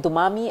mula nang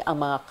dumami ang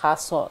mga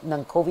kaso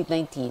ng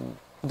COVID-19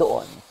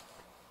 doon.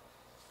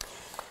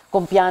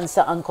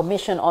 Kumpiyansa ang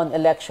Commission on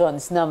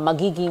Elections na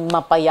magiging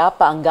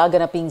mapayapa ang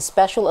gaganaping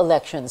special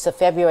election sa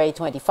February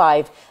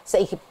 25 sa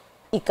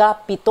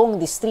ika-7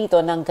 distrito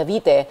ng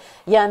Cavite.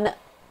 Yan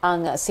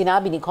ang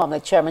sinabi ni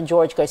COMELEC Chairman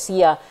George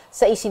Garcia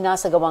sa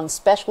isinasagawang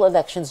Special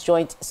Elections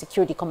Joint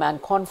Security Command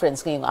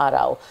Conference ngayong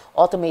araw.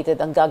 Automated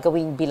ang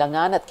gagawing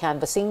bilangan at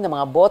canvassing ng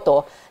mga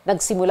boto.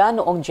 Nagsimula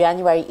noong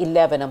January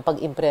 11 ang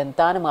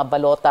pag-imprenta ng mga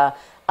balota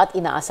at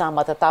inaasang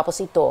matatapos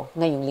ito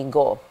ngayong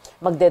linggo.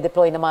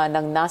 Magde-deploy naman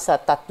ng nasa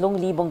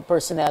 3,000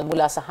 personnel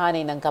mula sa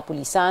hanay ng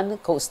Kapulisan,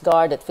 Coast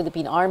Guard at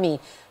Philippine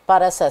Army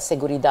para sa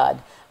seguridad.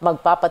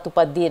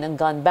 Magpapatupad din ang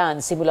gun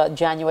ban simula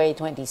January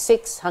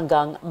 26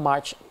 hanggang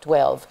March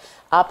 12.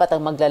 4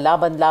 ang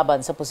maglalaban-laban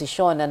sa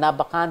posisyon na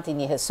nabakante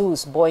ni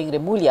Jesus Boying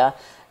Remulla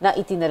na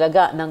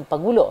itinalaga ng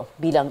Pangulo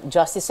bilang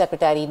Justice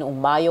Secretary noong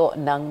Mayo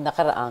ng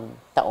nakaraang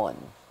taon.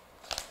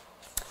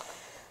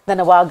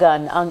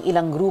 Nanawagan ang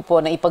ilang grupo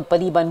na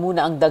ipagpaliban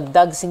muna ang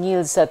dagdag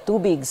singil sa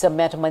tubig sa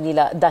Metro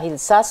Manila dahil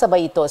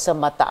sasabay ito sa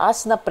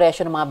mataas na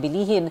presyo ng mga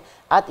bilihin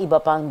at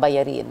iba pang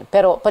bayarin.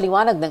 Pero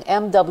paliwanag ng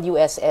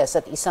MWSS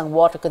at isang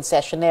water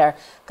concessionaire,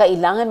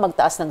 kailangan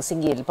magtaas ng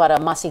singil para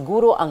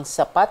masiguro ang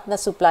sapat na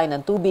supply ng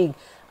tubig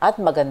at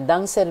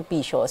magandang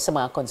serbisyo sa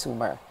mga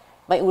consumer.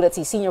 May ulat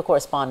si Senior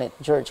Correspondent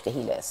George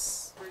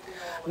Cahiles.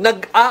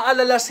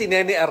 Nag-aalala si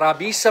Nene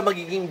Arabi sa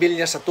magiging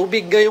bill niya sa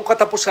tubig ngayong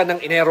katapusan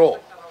ng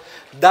Enero.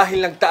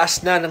 Dahil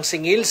nagtaas na ng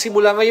singil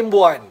simula ngayong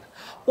buwan,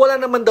 wala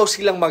naman daw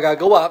silang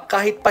magagawa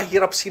kahit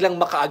pahirap silang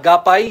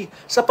makaagapay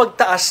sa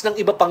pagtaas ng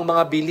iba pang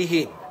mga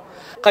bilihin.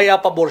 Kaya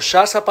pabor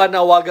siya sa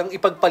panawagang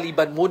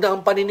ipagpaliban muna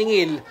ang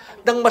paniningil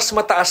ng mas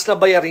mataas na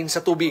bayarin sa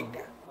tubig.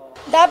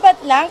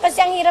 Dapat lang kasi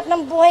ang hirap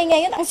ng buhay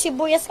ngayon, ang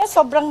sibuyas nga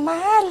sobrang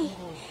mahal.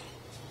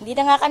 Hindi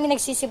na nga kami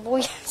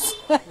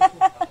nagsisibuyas.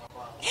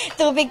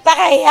 Tubig pa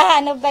kaya,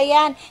 ano ba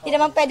yan? Hindi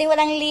naman pwedeng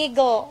walang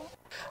ligo.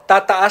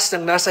 Tataas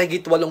ng nasa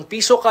higit 8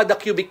 piso kada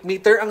cubic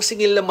meter ang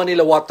singil ng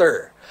Manila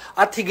Water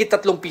at higit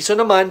 3 piso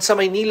naman sa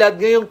Maynilad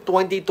ngayong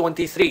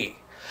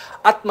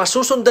 2023. At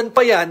masusundan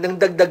pa yan ng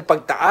dagdag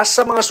pagtaas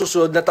sa mga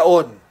susunod na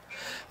taon.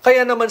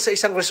 Kaya naman sa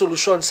isang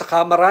resolusyon sa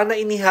Kamara na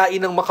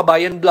inihain ng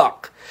Makabayan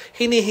Block,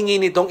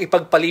 hinihingi nitong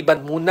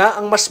ipagpaliban muna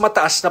ang mas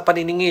mataas na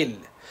paniningil.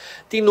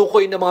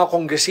 Tinukoy ng mga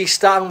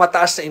kongresista ang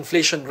mataas na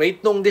inflation rate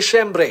noong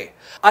Disyembre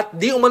at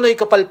di umano'y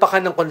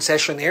kapalpakan ng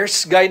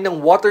concessionaires gaya ng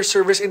water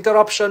service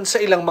interruption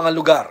sa ilang mga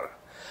lugar.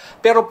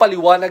 Pero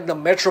paliwanag ng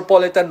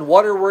Metropolitan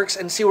Waterworks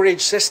and Sewerage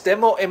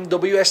System o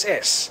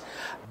MWSS,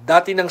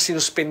 dati nang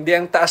sinuspende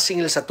ang taas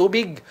singil sa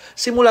tubig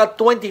simula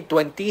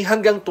 2020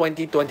 hanggang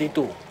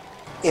 2022.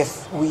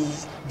 If we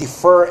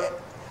defer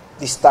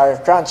these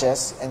tariff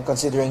tranches and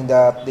considering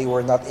that they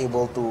were not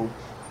able to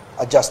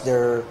adjust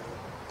their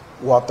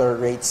water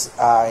rates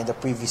in the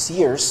previous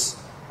years,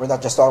 we're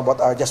not just talking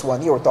about just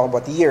 1 year, we're talking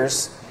about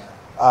years,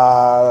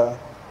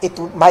 it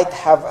might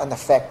have an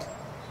effect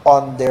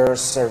on their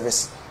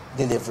service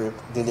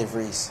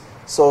deliveries.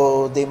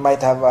 So they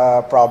might have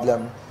a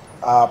problem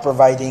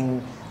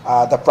providing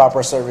the proper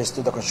service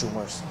to the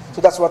consumers.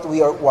 So that's what we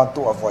want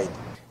to avoid.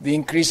 The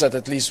increase that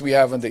at least we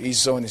have on the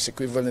East Zone is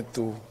equivalent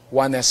to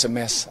 1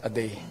 SMS a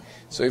day.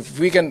 So if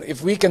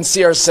we can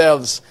see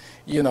ourselves,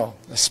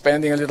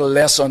 spending a little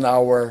less on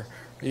our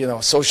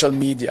social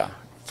media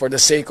for the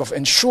sake of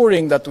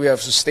ensuring that we have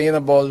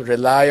sustainable,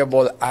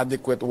 reliable,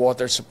 adequate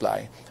water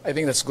supply, I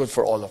think that's good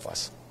for all of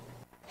us.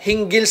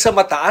 Hinggil sa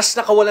mataas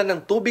na kawalan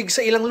ng tubig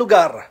sa ilang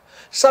lugar,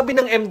 sabi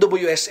ng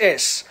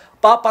MWSS,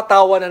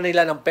 papatawa na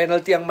nila ng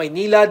penalty ang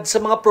Maynilad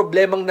sa mga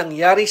problemang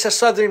nangyari sa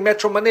Southern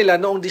Metro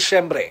Manila noong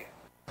Disyembre.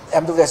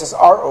 MWSS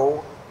RO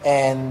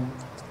and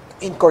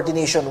in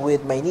coordination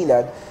with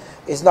Maynilad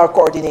is now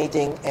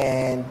coordinating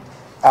and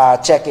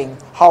checking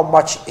how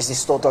much is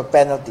this total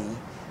penalty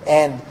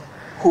and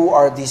who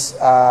are these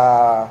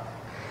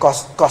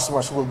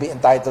customers will be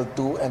entitled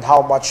to and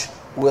how much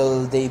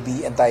will they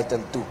be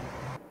entitled to.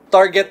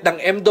 Target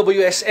ng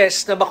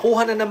MWSS na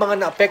makuha na ng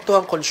mga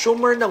naapektuhang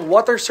consumer ng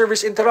water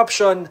service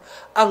interruption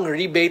ang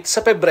rebate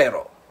sa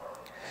Pebrero.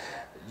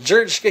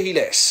 George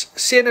Cahiles,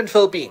 CNN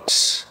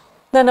Philippines.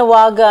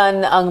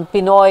 Nanawagan ang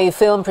Pinoy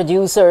film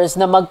producers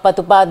na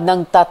magpatupad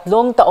ng 3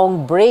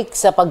 taong break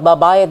sa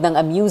pagbabayad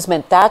ng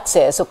amusement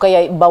taxes o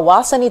kaya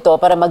bawasan ito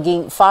para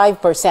maging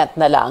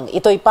 5% na lang.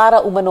 Ito'y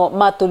para umano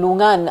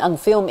matulungan ang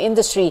film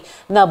industry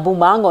na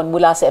bumangon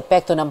mula sa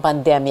epekto ng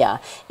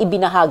pandemya.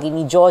 Ibinahagi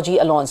ni Georgie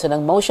Alonso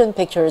ng Motion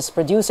Pictures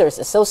Producers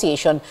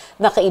Association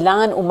na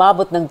kailangan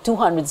umabot ng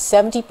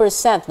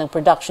 270% ng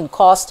production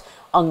cost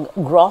ang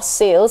gross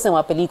sales ng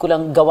mga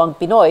pelikulang gawang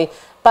Pinoy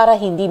para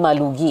hindi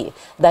malugi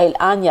dahil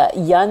anya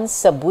yan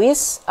sa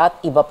buwis at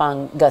iba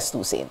pang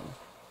gastusin.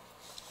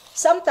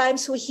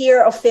 Sometimes we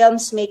hear of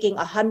films making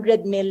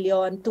 100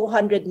 million,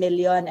 200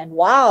 million, and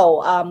wow,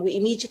 we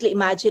immediately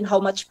imagine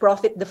how much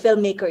profit the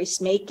filmmaker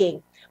is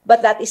making.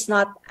 But that is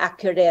not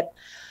accurate.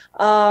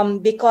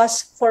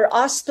 Because for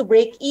us to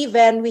break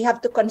even, we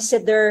have to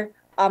consider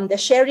the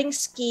sharing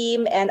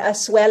scheme and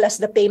as well as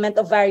the payment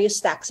of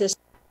various taxes.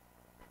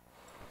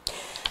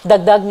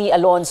 Dagdag ni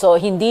Alonso,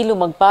 hindi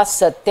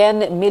lumagpas sa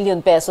 10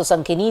 million pesos ang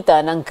kinita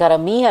ng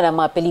karamihan ng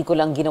mga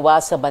pelikulang ginawa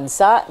sa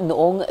bansa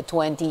noong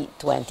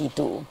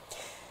 2022.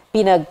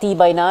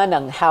 Pinagtibay na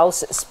ng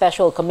House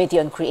Special Committee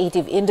on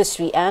Creative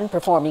Industry and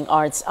Performing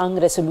Arts ang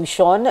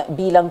resolusyon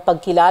bilang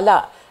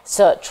pagkilala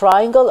sa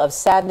Triangle of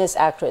Sadness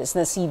actress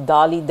na si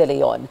Dolly De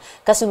Leon.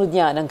 Kasunod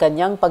niya ng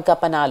kanyang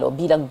pagkapanalo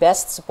bilang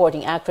Best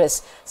Supporting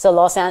Actress sa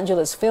Los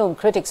Angeles Film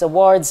Critics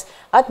Awards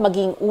at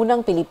maging unang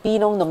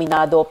Pilipinong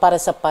nominado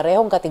para sa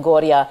parehong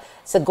kategorya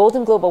sa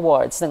Golden Globe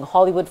Awards ng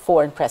Hollywood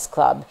Foreign Press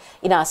Club.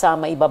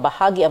 Inaasama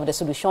ibabahagi ang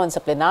resolusyon sa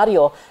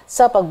plenaryo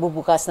sa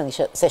pagbubukas ng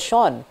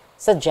sesyon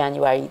sa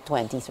January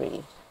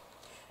 23.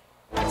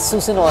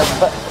 Susunod,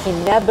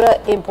 Ginebra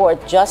import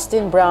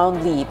Justin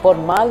Brownlee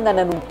formal na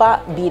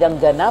nanumpa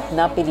bilang ganap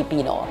na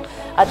Pilipino.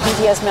 At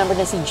BTS member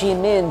na si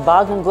Jimin,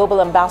 bagong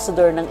global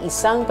ambassador ng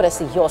isang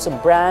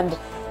prestigyosong brand,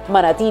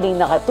 manatiling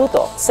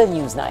nakatutok sa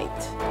Newsnight.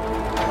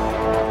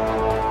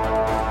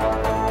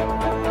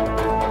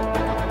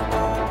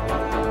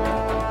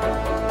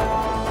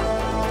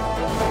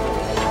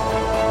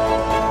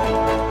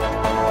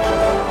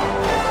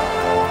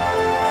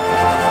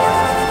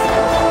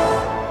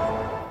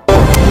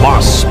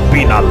 Mas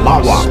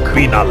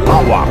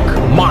pinalawak,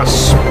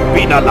 mas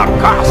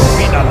pinalakas.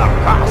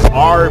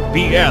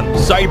 RPN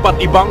sa iba't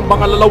ibang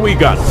mga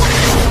lalawigan.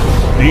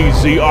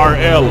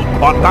 DZRL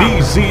Bataan,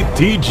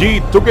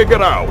 DZTG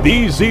Tuguegarao,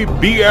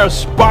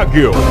 DZBS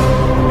Baguio,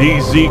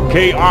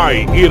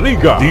 DZKI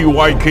Iriga,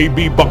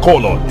 DYKB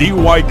Bacolod,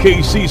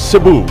 DYKC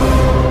Cebu,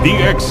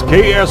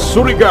 DXKS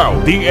Surigao,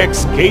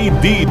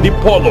 DXKD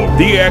Dipolo,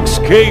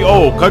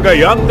 DXKO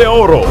Cagayan de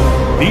Oro,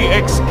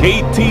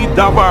 DXKT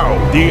Davao,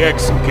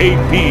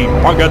 DXKP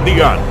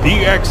Pagadian,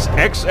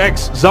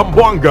 DXXX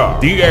Zamboanga,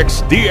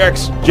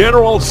 DXDX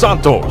General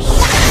Santos,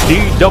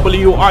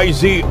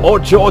 DWIZ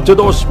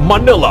 882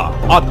 Manila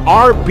at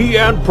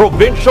RPN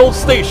Provincial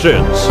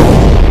Stations.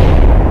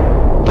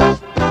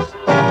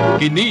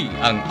 Kini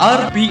ang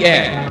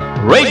RPN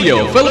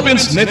Radio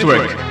Philippines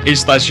Network,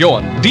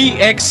 istasyon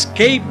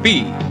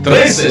DXKP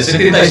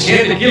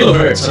 1377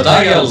 kHz sa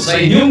dial sa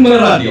inyong mga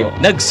radyo.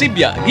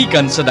 Nagsibya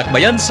gikan sa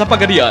dakbayan sa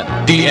Pagadian,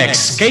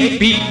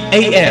 DXKP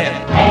AM.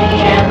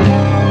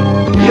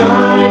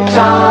 Your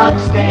talk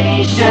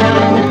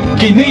station.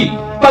 Kini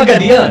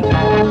Pagadian.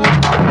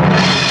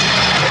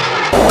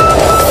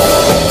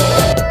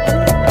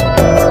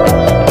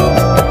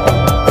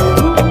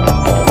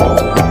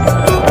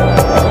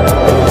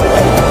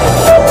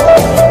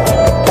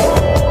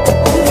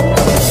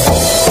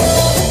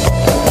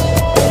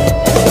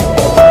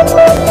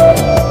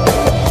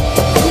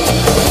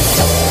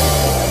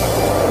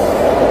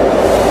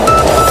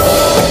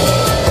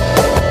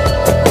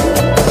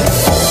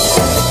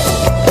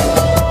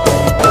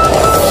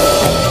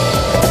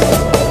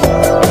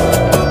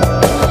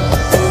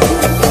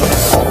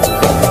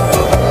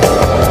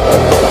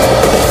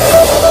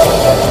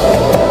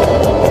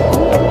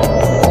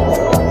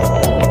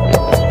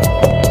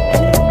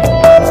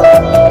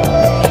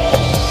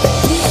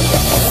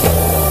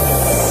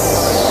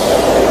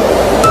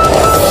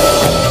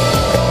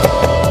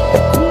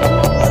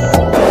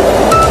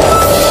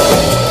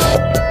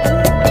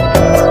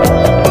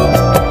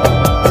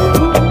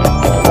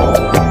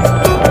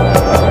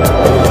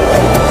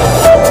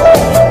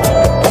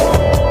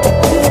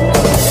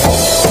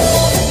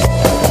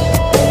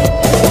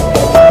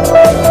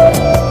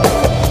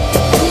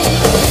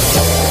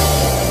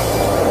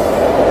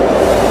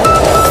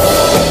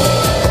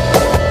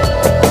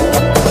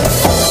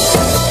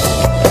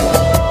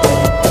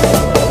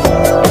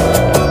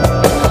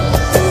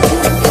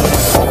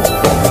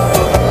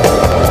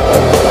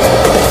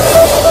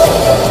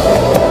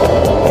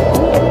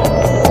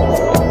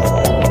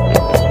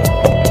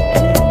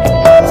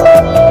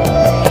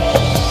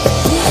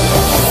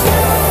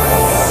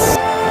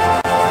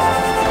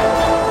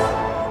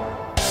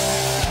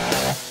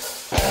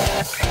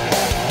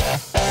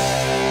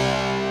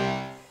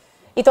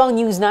 Ito ang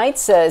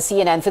Newsnight sa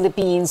CNN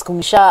Philippines.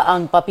 Kung siya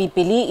ang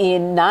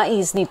papipiliin,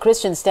 nais ni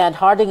Christian Stan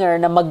Hardinger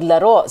na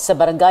maglaro sa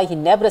Barangay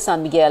Ginebra,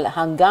 San Miguel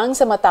hanggang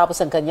sa matapos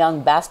ang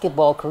kanyang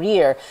basketball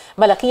career.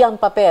 Malaki ang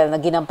papel na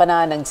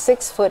ginampanan ng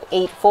 6'8"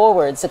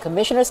 forward sa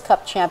Commissioner's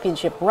Cup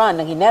Championship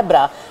run ng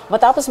Ginebra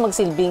matapos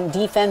magsilbing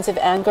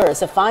defensive anchor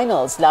sa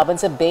finals laban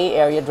sa Bay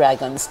Area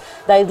Dragons.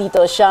 Dahil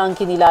dito siya ang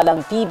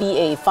kinilalang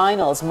PBA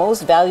Finals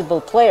Most Valuable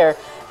Player.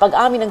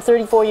 Pag-amin ng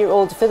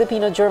 34-year-old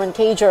Filipino-German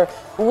cager,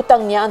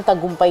 utang niya ang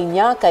tagumpay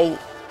niya kay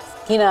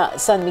kina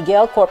San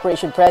Miguel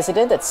Corporation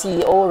President at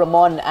CEO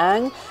Ramon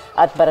Ang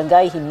at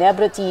Barangay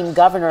Ginebra Team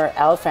Governor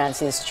Al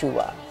Francis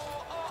Chua.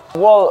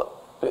 Well,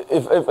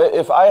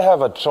 if I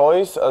have a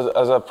choice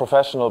as a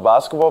professional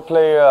basketball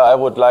player, I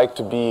would like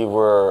to be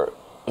where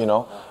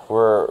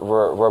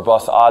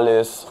Boss Al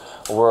is,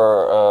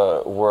 where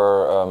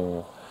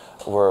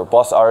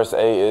Boss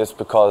RSA is,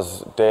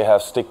 because they have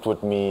stuck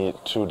with me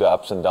through the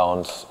ups and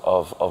downs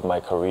of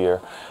my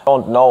career. I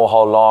don't know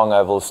how long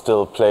I will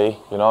still play.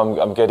 You know,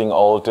 I'm getting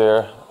old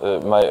there.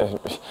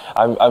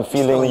 I'm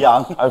feeling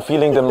young. I'm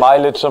feeling the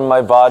mileage on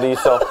my body.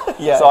 So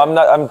yeah. So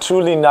I'm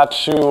truly not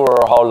sure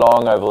how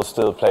long I will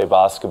still play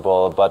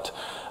basketball. But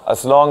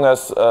as long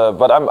as,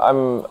 but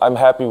I'm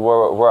happy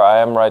where I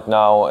am right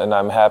now, and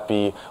I'm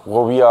happy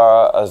where we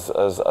are as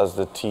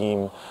the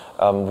team,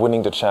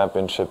 winning the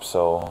championship.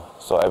 So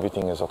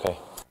everything is okay.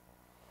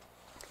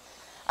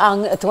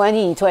 Ang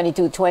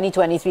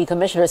 2022-2023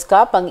 Commissioner's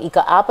Cup ang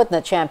ika-4 na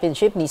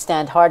championship ni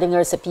Stan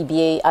Hardinger sa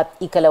PBA at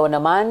ikalawa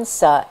naman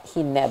sa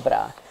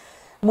Ginebra.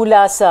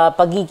 Mula sa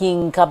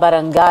pagiging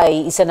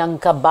kabarangay, isa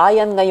ng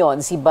kabayan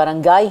ngayon si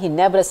Barangay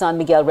Ginebra San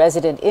Miguel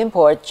resident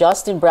import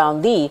Justin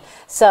Brownlee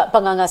sa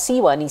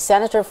pangangasiwa ni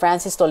Senator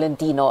Francis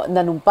Tolentino.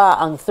 Nanumpa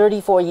ang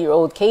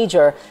 34-year-old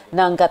Cager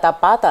ng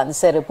katapatan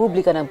sa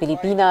Republika ng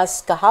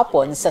Pilipinas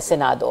kahapon sa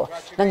Senado.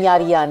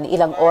 Nangyari yan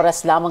ilang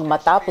oras lamang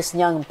matapos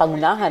niyang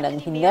pangunahan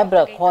ang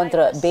Ginebra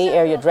kontra Bay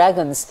Area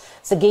Dragons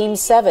sa Game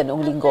 7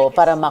 noong linggo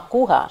para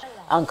makuha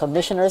ang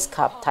Commissioner's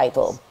Cup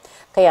title.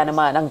 Kaya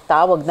naman ang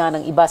tawag na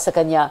ng iba sa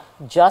kanya,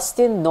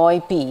 Justin Noy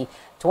P.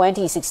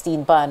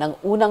 2016 pa nang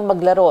unang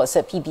maglaro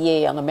sa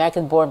PBA ang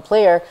American-born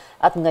player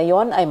at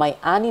ngayon ay may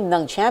 6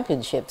 ng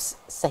championships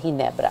sa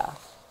Ginebra.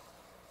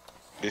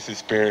 This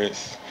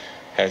experience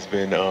has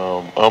been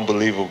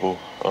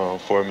unbelievable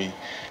for me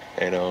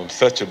and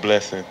such a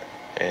blessing,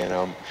 and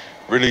I'm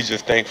really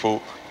just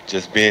thankful.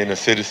 Just being a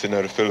citizen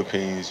of the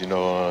Philippines, you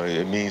know,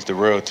 it means the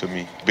world to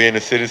me. Being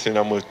a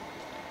citizen, I'm gonna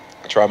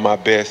try my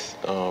best,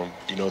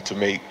 you know, to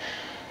make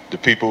the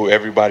people,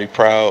 everybody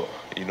proud.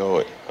 You know,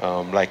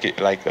 like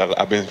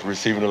I've been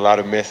receiving a lot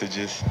of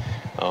messages,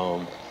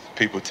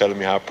 people telling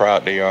me how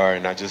proud they are,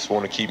 and I just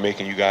want to keep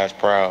making you guys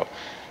proud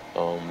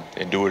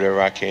and do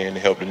whatever I can to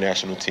help the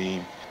national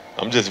team.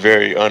 I'm just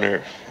very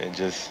honored and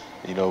just,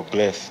 you know,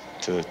 blessed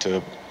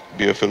to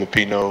be a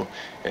Filipino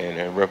and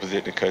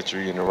represent the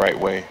country in the right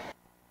way.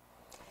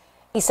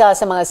 Isa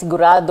sa mga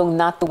siguradong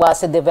natuwa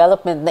sa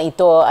development na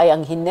ito ay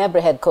ang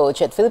Ginebra head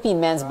coach at Philippine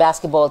men's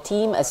basketball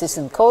team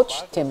assistant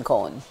coach Tim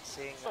Cone.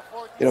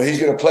 You know, he's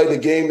going to play the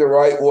game the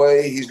right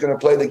way. He's going to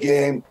play the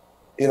game,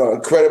 you know,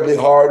 incredibly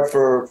hard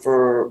for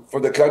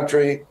the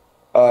country,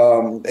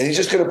 and he's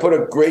just going to put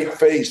a great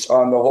face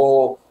on the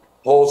whole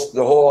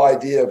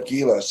idea of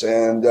Gilas.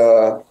 And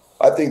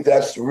I think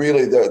that's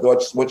really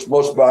what's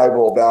most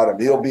valuable about him.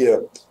 He'll be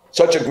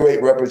such a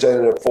great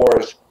representative for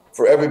us,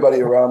 for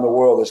everybody around the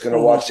world that's going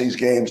to watch these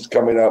games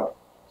coming up.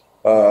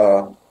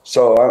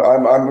 So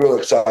I'm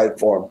really excited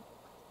for him.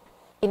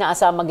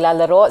 Inaasang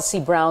maglalaro si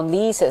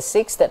Brownlee sa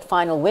 6th at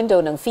final window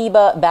ng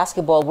FIBA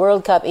Basketball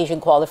World Cup Asian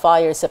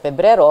Qualifiers sa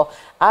Pebrero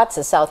at sa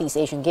Southeast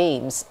Asian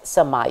Games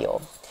sa Mayo.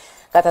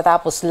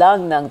 Katatapos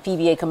lang ng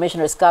PBA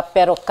Commissioner's Cup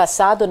pero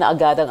kasado na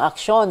agad ang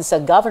aksyon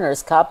sa Governor's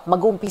Cup.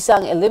 Mag-umpisa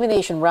ang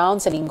elimination round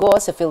sa linggo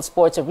sa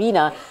PhilSports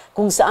Arena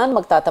kung saan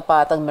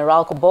magtatapat ang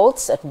Meralco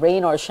Bolts at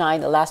Rain or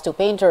Shine Elasto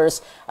Painters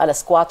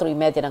alas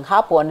 4:30 ng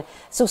hapon.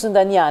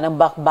 Susundan niya ng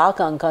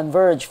bakbakang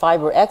Converge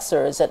Fiber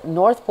Xers at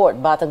Northport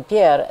Batang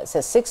Pier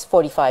sa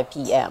 6:45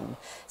 p.m.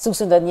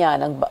 Susundan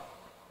niya ng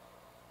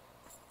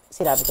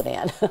sinabi ko na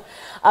yan.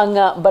 Ang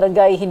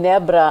Barangay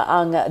Ginebra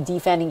ang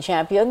defending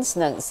champions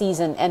ng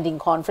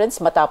season-ending conference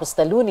matapos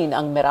talunin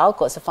ang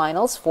Meralco sa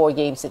finals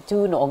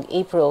 4-2 noong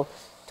April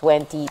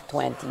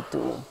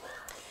 2022.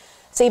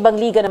 Sa ibang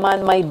liga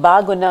naman, may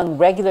bago ng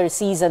regular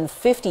season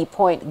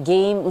 50-point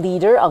game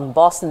leader ang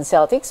Boston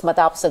Celtics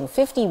matapos ang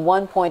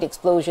 51-point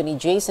explosion ni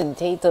Jason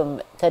Tatum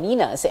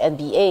kanina sa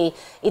NBA.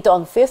 Ito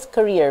ang 5th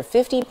career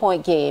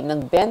 50-point game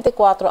ng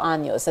 24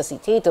 anyos sa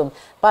si Tatum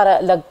para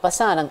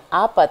lagpasan ang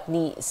 4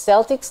 ni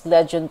Celtics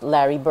legend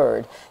Larry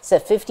Bird. Sa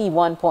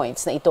 51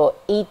 points na ito,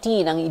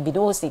 18 ang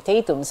ibinuhos ni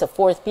Tatum sa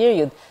 4th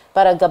period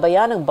para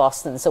gabayan ng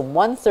Boston sa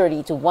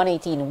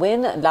 130-118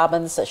 win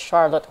laban sa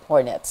Charlotte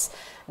Hornets.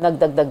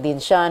 Nagdagdag din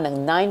siya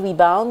ng 9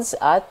 rebounds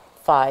at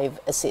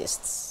 5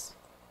 assists.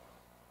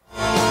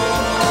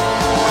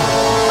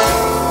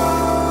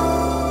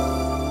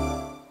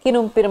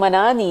 Kinumpirma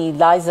na ni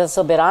Liza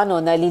Soberano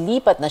na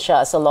lilipat na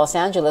siya sa Los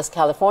Angeles,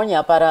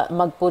 California para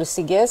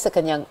magpursige sa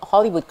kanyang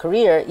Hollywood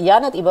career.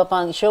 Yan at iba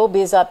pang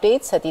showbiz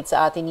updates hatid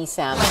sa atin ni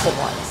Sam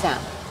Sabuan.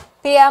 Sam.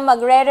 Kaya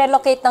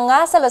magre-relocate na nga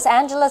sa Los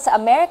Angeles,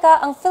 Amerika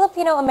ang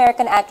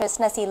Filipino-American actress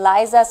na si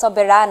Liza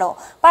Soberano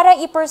para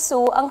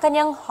i-pursue ang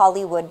kanyang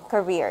Hollywood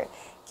career.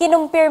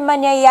 Kinumpirma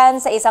niya yan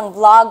sa isang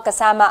vlog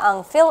kasama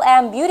ang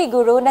Phil-Am beauty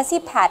guru na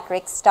si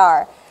Patrick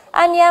Starr.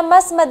 Anya,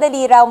 mas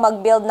madali raw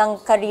mag-build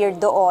ng career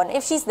doon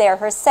if she's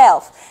there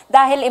herself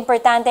dahil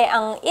importante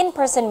ang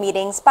in-person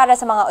meetings para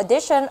sa mga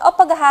audition o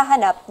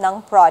paghahanap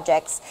ng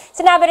projects.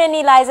 Sinabi rin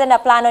ni Liza na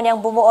plano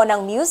niyang bumuo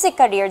ng music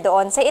career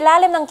doon sa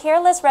ilalim ng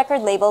Careless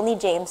record label ni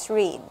James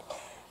Reid.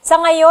 Sa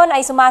ngayon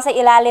ay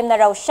sumasa-ilalim na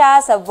raw siya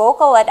sa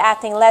vocal at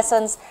acting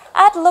lessons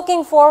at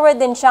looking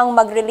forward din siyang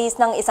mag-release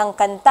ng isang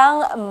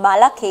kantang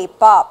mala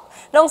K-pop.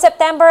 Noong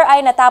September ay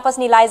natapos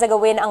ni Liza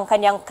gawin ang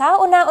kanyang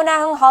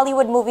kauna-unahang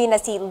Hollywood movie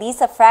na si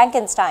Lisa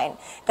Frankenstein,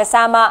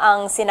 kasama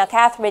ang sina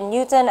Catherine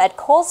Newton at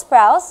Cole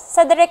Sprouse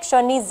sa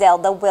direksyon ni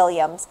Zelda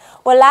Williams.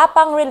 Wala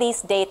pang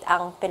release date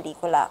ang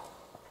pelikula.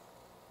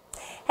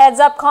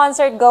 Heads-up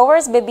concert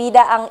goers,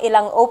 bebida ang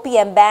ilang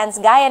OPM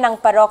bands gaya ng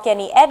parokya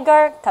ni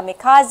Edgar,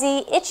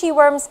 Kamikaze, Itchy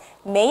Worms,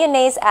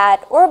 Mayonnaise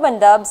at Urban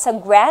Dub sa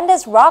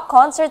grandest rock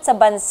concert sa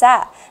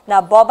bansa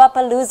na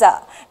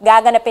Bobapalooza.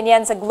 Gaganapin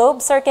yan sa Globe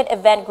Circuit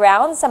Event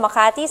Ground sa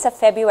Makati sa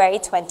February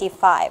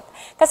 25.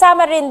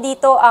 Kasama rin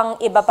dito ang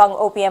iba pang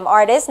OPM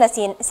artists na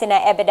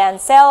sina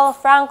Evidancel,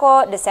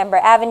 Franco,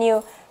 December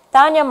Avenue,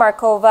 Tanya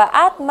Markova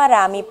at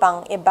marami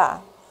pang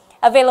iba.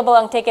 Available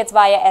ang tickets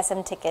via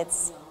SM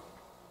Tickets.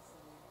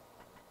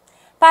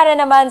 Para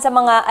naman sa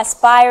mga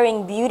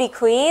aspiring beauty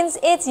queens,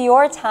 it's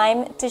your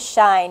time to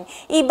shine.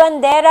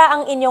 Ibandera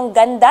ang inyong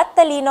ganda't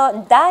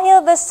talino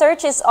dahil the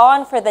search is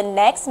on for the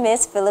next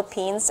Miss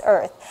Philippines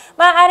Earth.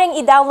 Maaaring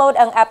i-download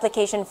ang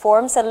application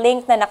form sa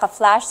link na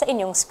naka-flash sa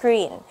inyong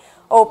screen.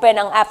 Open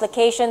ang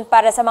application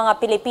para sa mga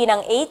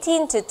Pilipinang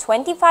 18 to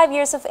 25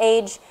 years of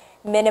age,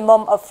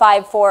 minimum of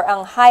 5'4"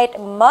 ang height,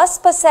 must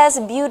possess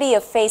beauty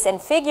of face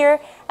and figure,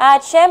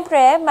 at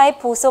syempre may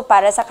puso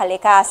para sa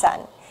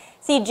kalikasan.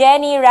 Si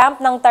Jenny Ramp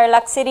ng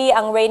Tarlac City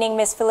ang reigning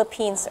Miss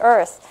Philippines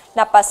Earth.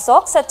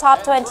 Napasok sa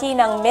top 20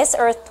 ng Miss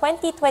Earth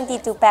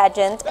 2022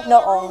 pageant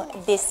noong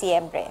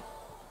Disyembre.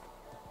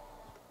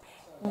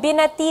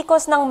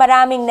 Binatikos ng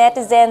maraming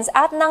netizens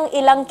at ng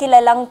ilang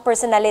kilalang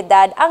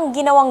personalidad ang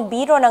ginawang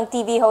biro ng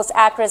TV host,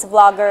 actress,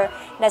 vlogger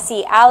na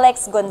si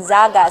Alex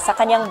Gonzaga sa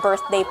kanyang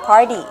birthday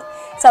party.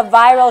 Sa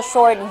viral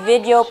short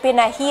video,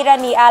 pinahira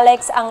ni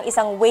Alex ang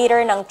isang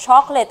waiter ng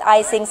chocolate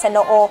icing sa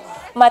noo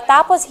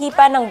matapos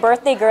hipa ng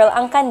birthday girl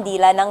ang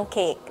kandila ng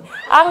cake.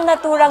 Ang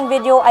naturang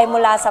video ay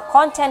mula sa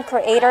content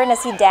creator na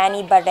si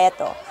Danny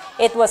Barreto.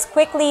 It was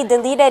quickly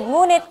deleted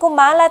ngunit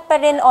kumalat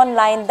pa rin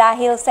online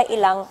dahil sa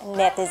ilang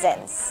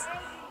netizens.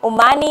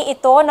 Umani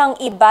ito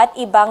ng iba't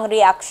ibang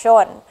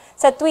reaksyon.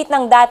 Sa tweet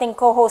ng dating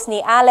co-host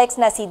ni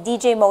Alex na si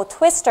DJ Mo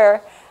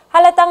Twister,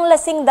 halatang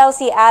lasing daw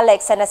si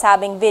Alex sa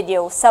nasabing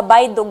video,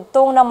 sabay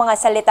dugtong ng mga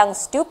salitang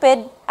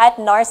stupid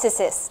at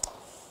narcissist.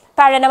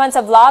 Para naman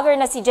sa vlogger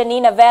na si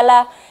Janina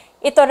Vela,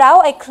 ito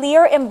raw ay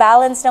clear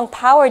imbalance ng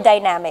power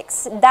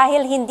dynamics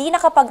dahil hindi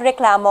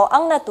nakapagreklamo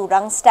ang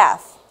naturang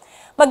staff.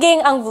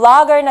 Maging ang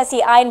vlogger na si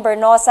Ayn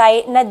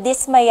Bernosay na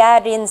dismaya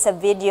rin sa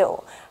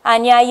video.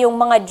 Anya, yung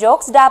mga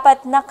jokes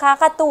dapat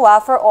nakakatuwa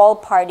for all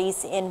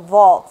parties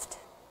involved.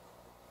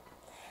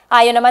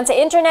 Ayon naman sa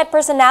internet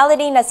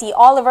personality na si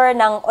Oliver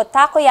ng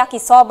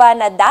Otakoyaki Soba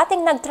na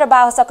dating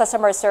nagtrabaho sa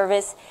customer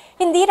service,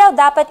 hindi raw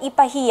dapat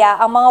ipahiya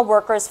ang mga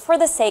workers for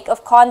the sake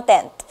of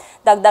content.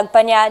 Dagdag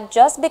pa niya,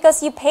 just because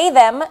you pay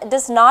them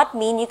does not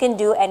mean you can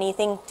do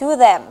anything to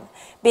them.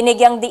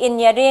 Binigyang diin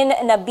niya rin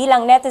na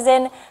bilang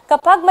netizen,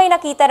 kapag may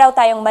nakita raw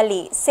tayong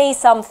mali, say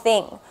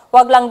something.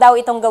 Huwag lang daw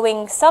itong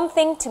gawing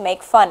something to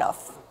make fun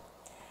of.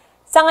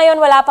 Sa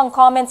ngayon, wala pang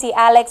comment si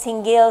Alex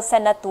hinggil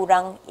sa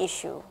naturang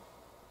issue.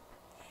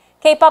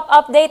 K-pop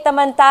update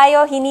naman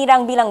tayo,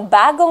 hinirang bilang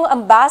bagong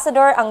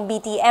ambassador ang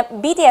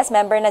BTS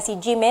member na si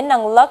Jimin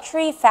ng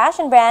luxury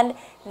fashion brand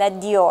na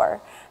Dior.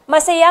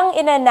 Masayang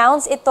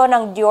in-announce ito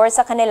ng Dior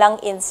sa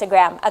kanilang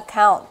Instagram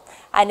account.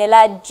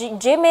 Anila,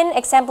 Jimin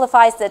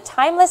exemplifies the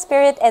timeless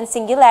spirit and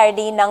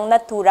singularity ng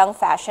naturang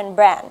fashion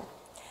brand.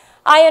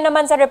 Ayon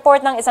naman sa report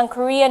ng isang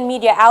Korean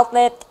media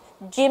outlet,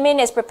 Jimin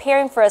is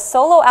preparing for a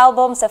solo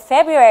album sa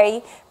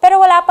February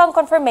pero wala pang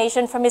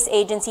confirmation from his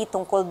agency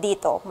tungkol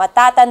dito.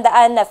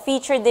 Matatandaan na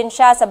featured din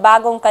siya sa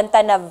bagong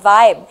kanta na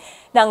Vibe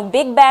ng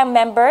Big Bang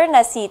member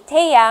na si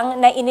Taeyang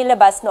na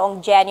inilabas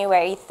noong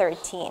January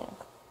 13.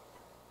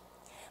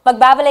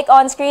 Magbabalik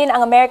on-screen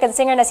ang American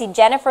singer na si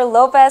Jennifer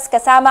Lopez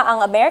kasama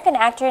ang American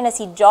actor na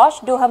si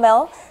Josh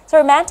Duhamel sa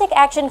romantic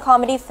action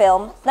comedy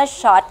film na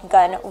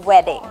Shotgun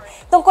Wedding.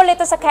 Tungkol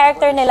ito sa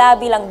character nila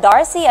bilang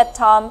Darcy at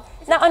Tom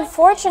na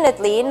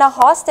unfortunately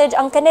na-hostage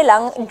ang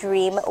kanilang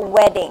dream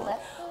wedding.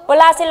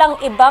 Wala silang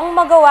ibang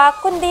magawa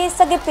kundi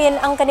sagipin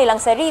ang kanilang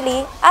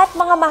sarili at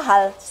mga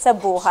mahal sa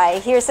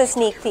buhay. Here's a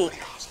sneak peek.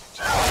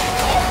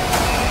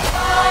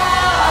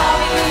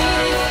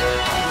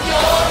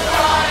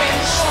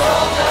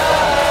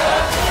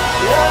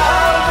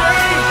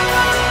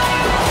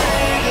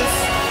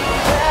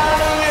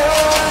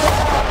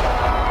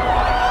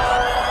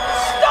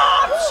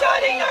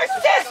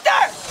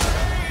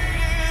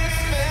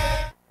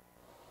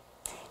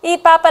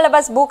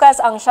 Ipapalabas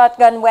bukas ang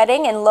Shotgun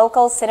Wedding in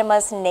local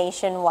cinemas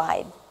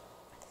nationwide.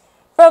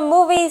 From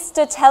movies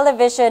to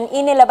television,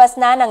 inilabas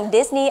na ng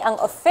Disney ang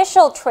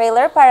official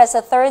trailer para sa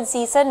third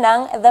season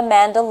ng The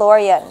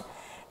Mandalorian.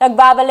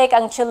 Nagbabalik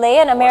ang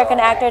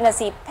Chilean-American actor na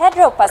si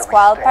Pedro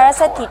Pascual para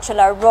sa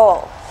titular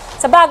role.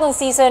 Sa bagong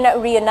season,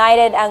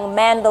 reunited ang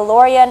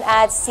Mandalorian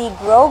at si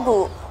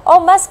Grogu, o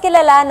mas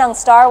kilala ng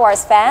Star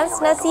Wars fans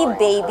na si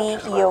Baby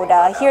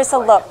Yoda. Here's a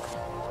look.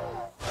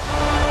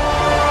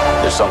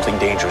 There's something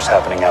dangerous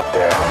happening out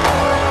there.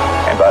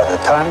 And by the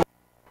time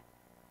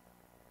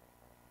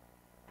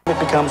it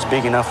becomes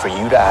big enough for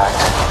you to act,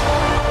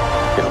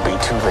 it'll be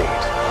too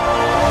late.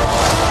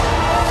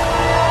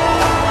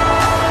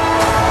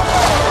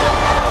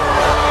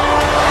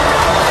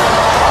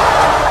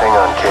 Hang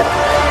on, kid.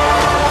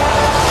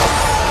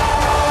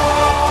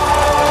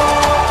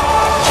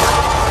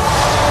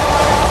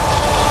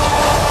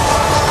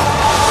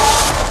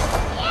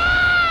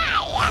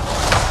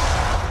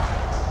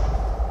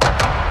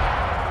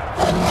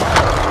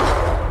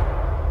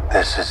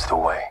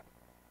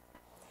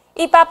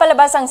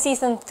 Ipapalabas ang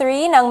Season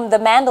 3 ng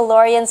The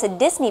Mandalorian sa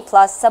Disney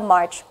Plus sa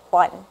March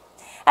 1.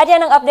 At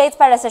yan ang updates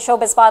para sa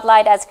Showbiz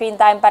Spotlight at Screen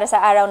Time para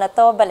sa araw na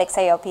to. Balik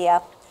sa iyo,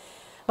 Pia.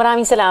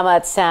 Maraming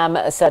salamat, Sam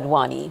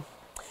Sadwani.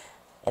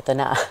 Ito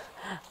na.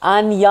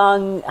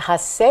 Anyang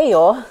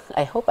Haseo,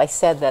 I hope I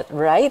said that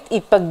right,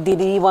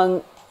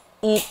 ipagdiriwang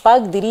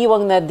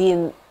na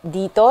din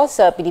dito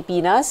sa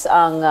Pilipinas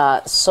ang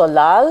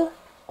Solal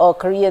o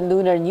Korean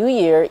Lunar New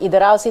Year.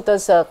 Idaraos ito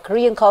sa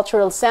Korean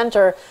Cultural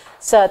Center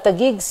sa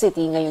Taguig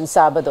City ngayong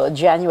Sabado,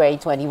 January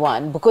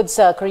 21. Bukod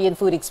sa Korean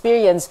food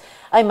experience,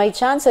 ay may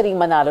chance ring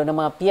manalo ng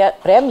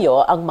mga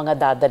premyo ang mga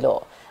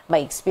dadalo.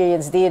 May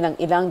experience din ng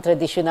ilang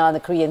tradisyonal na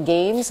Korean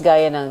games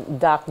gaya ng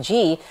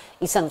Dakji,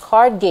 isang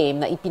card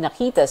game na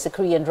ipinakita sa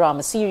Korean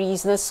drama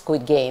series na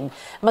Squid Game.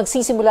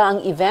 Magsisimula ang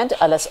event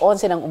alas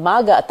 11 ng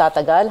umaga at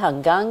tatagal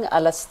hanggang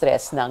alas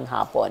 3 ng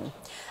hapon.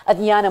 At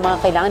yan ang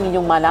mga kailangan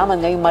ninyong malaman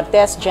ngayong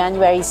Martes,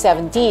 January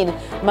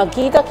 17.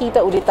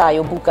 Magkita-kita ulit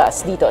tayo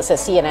bukas dito sa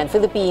CNN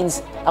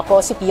Philippines. Ako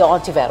si Pia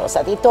Ontiveros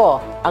at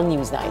ito ang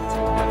News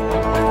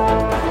Night.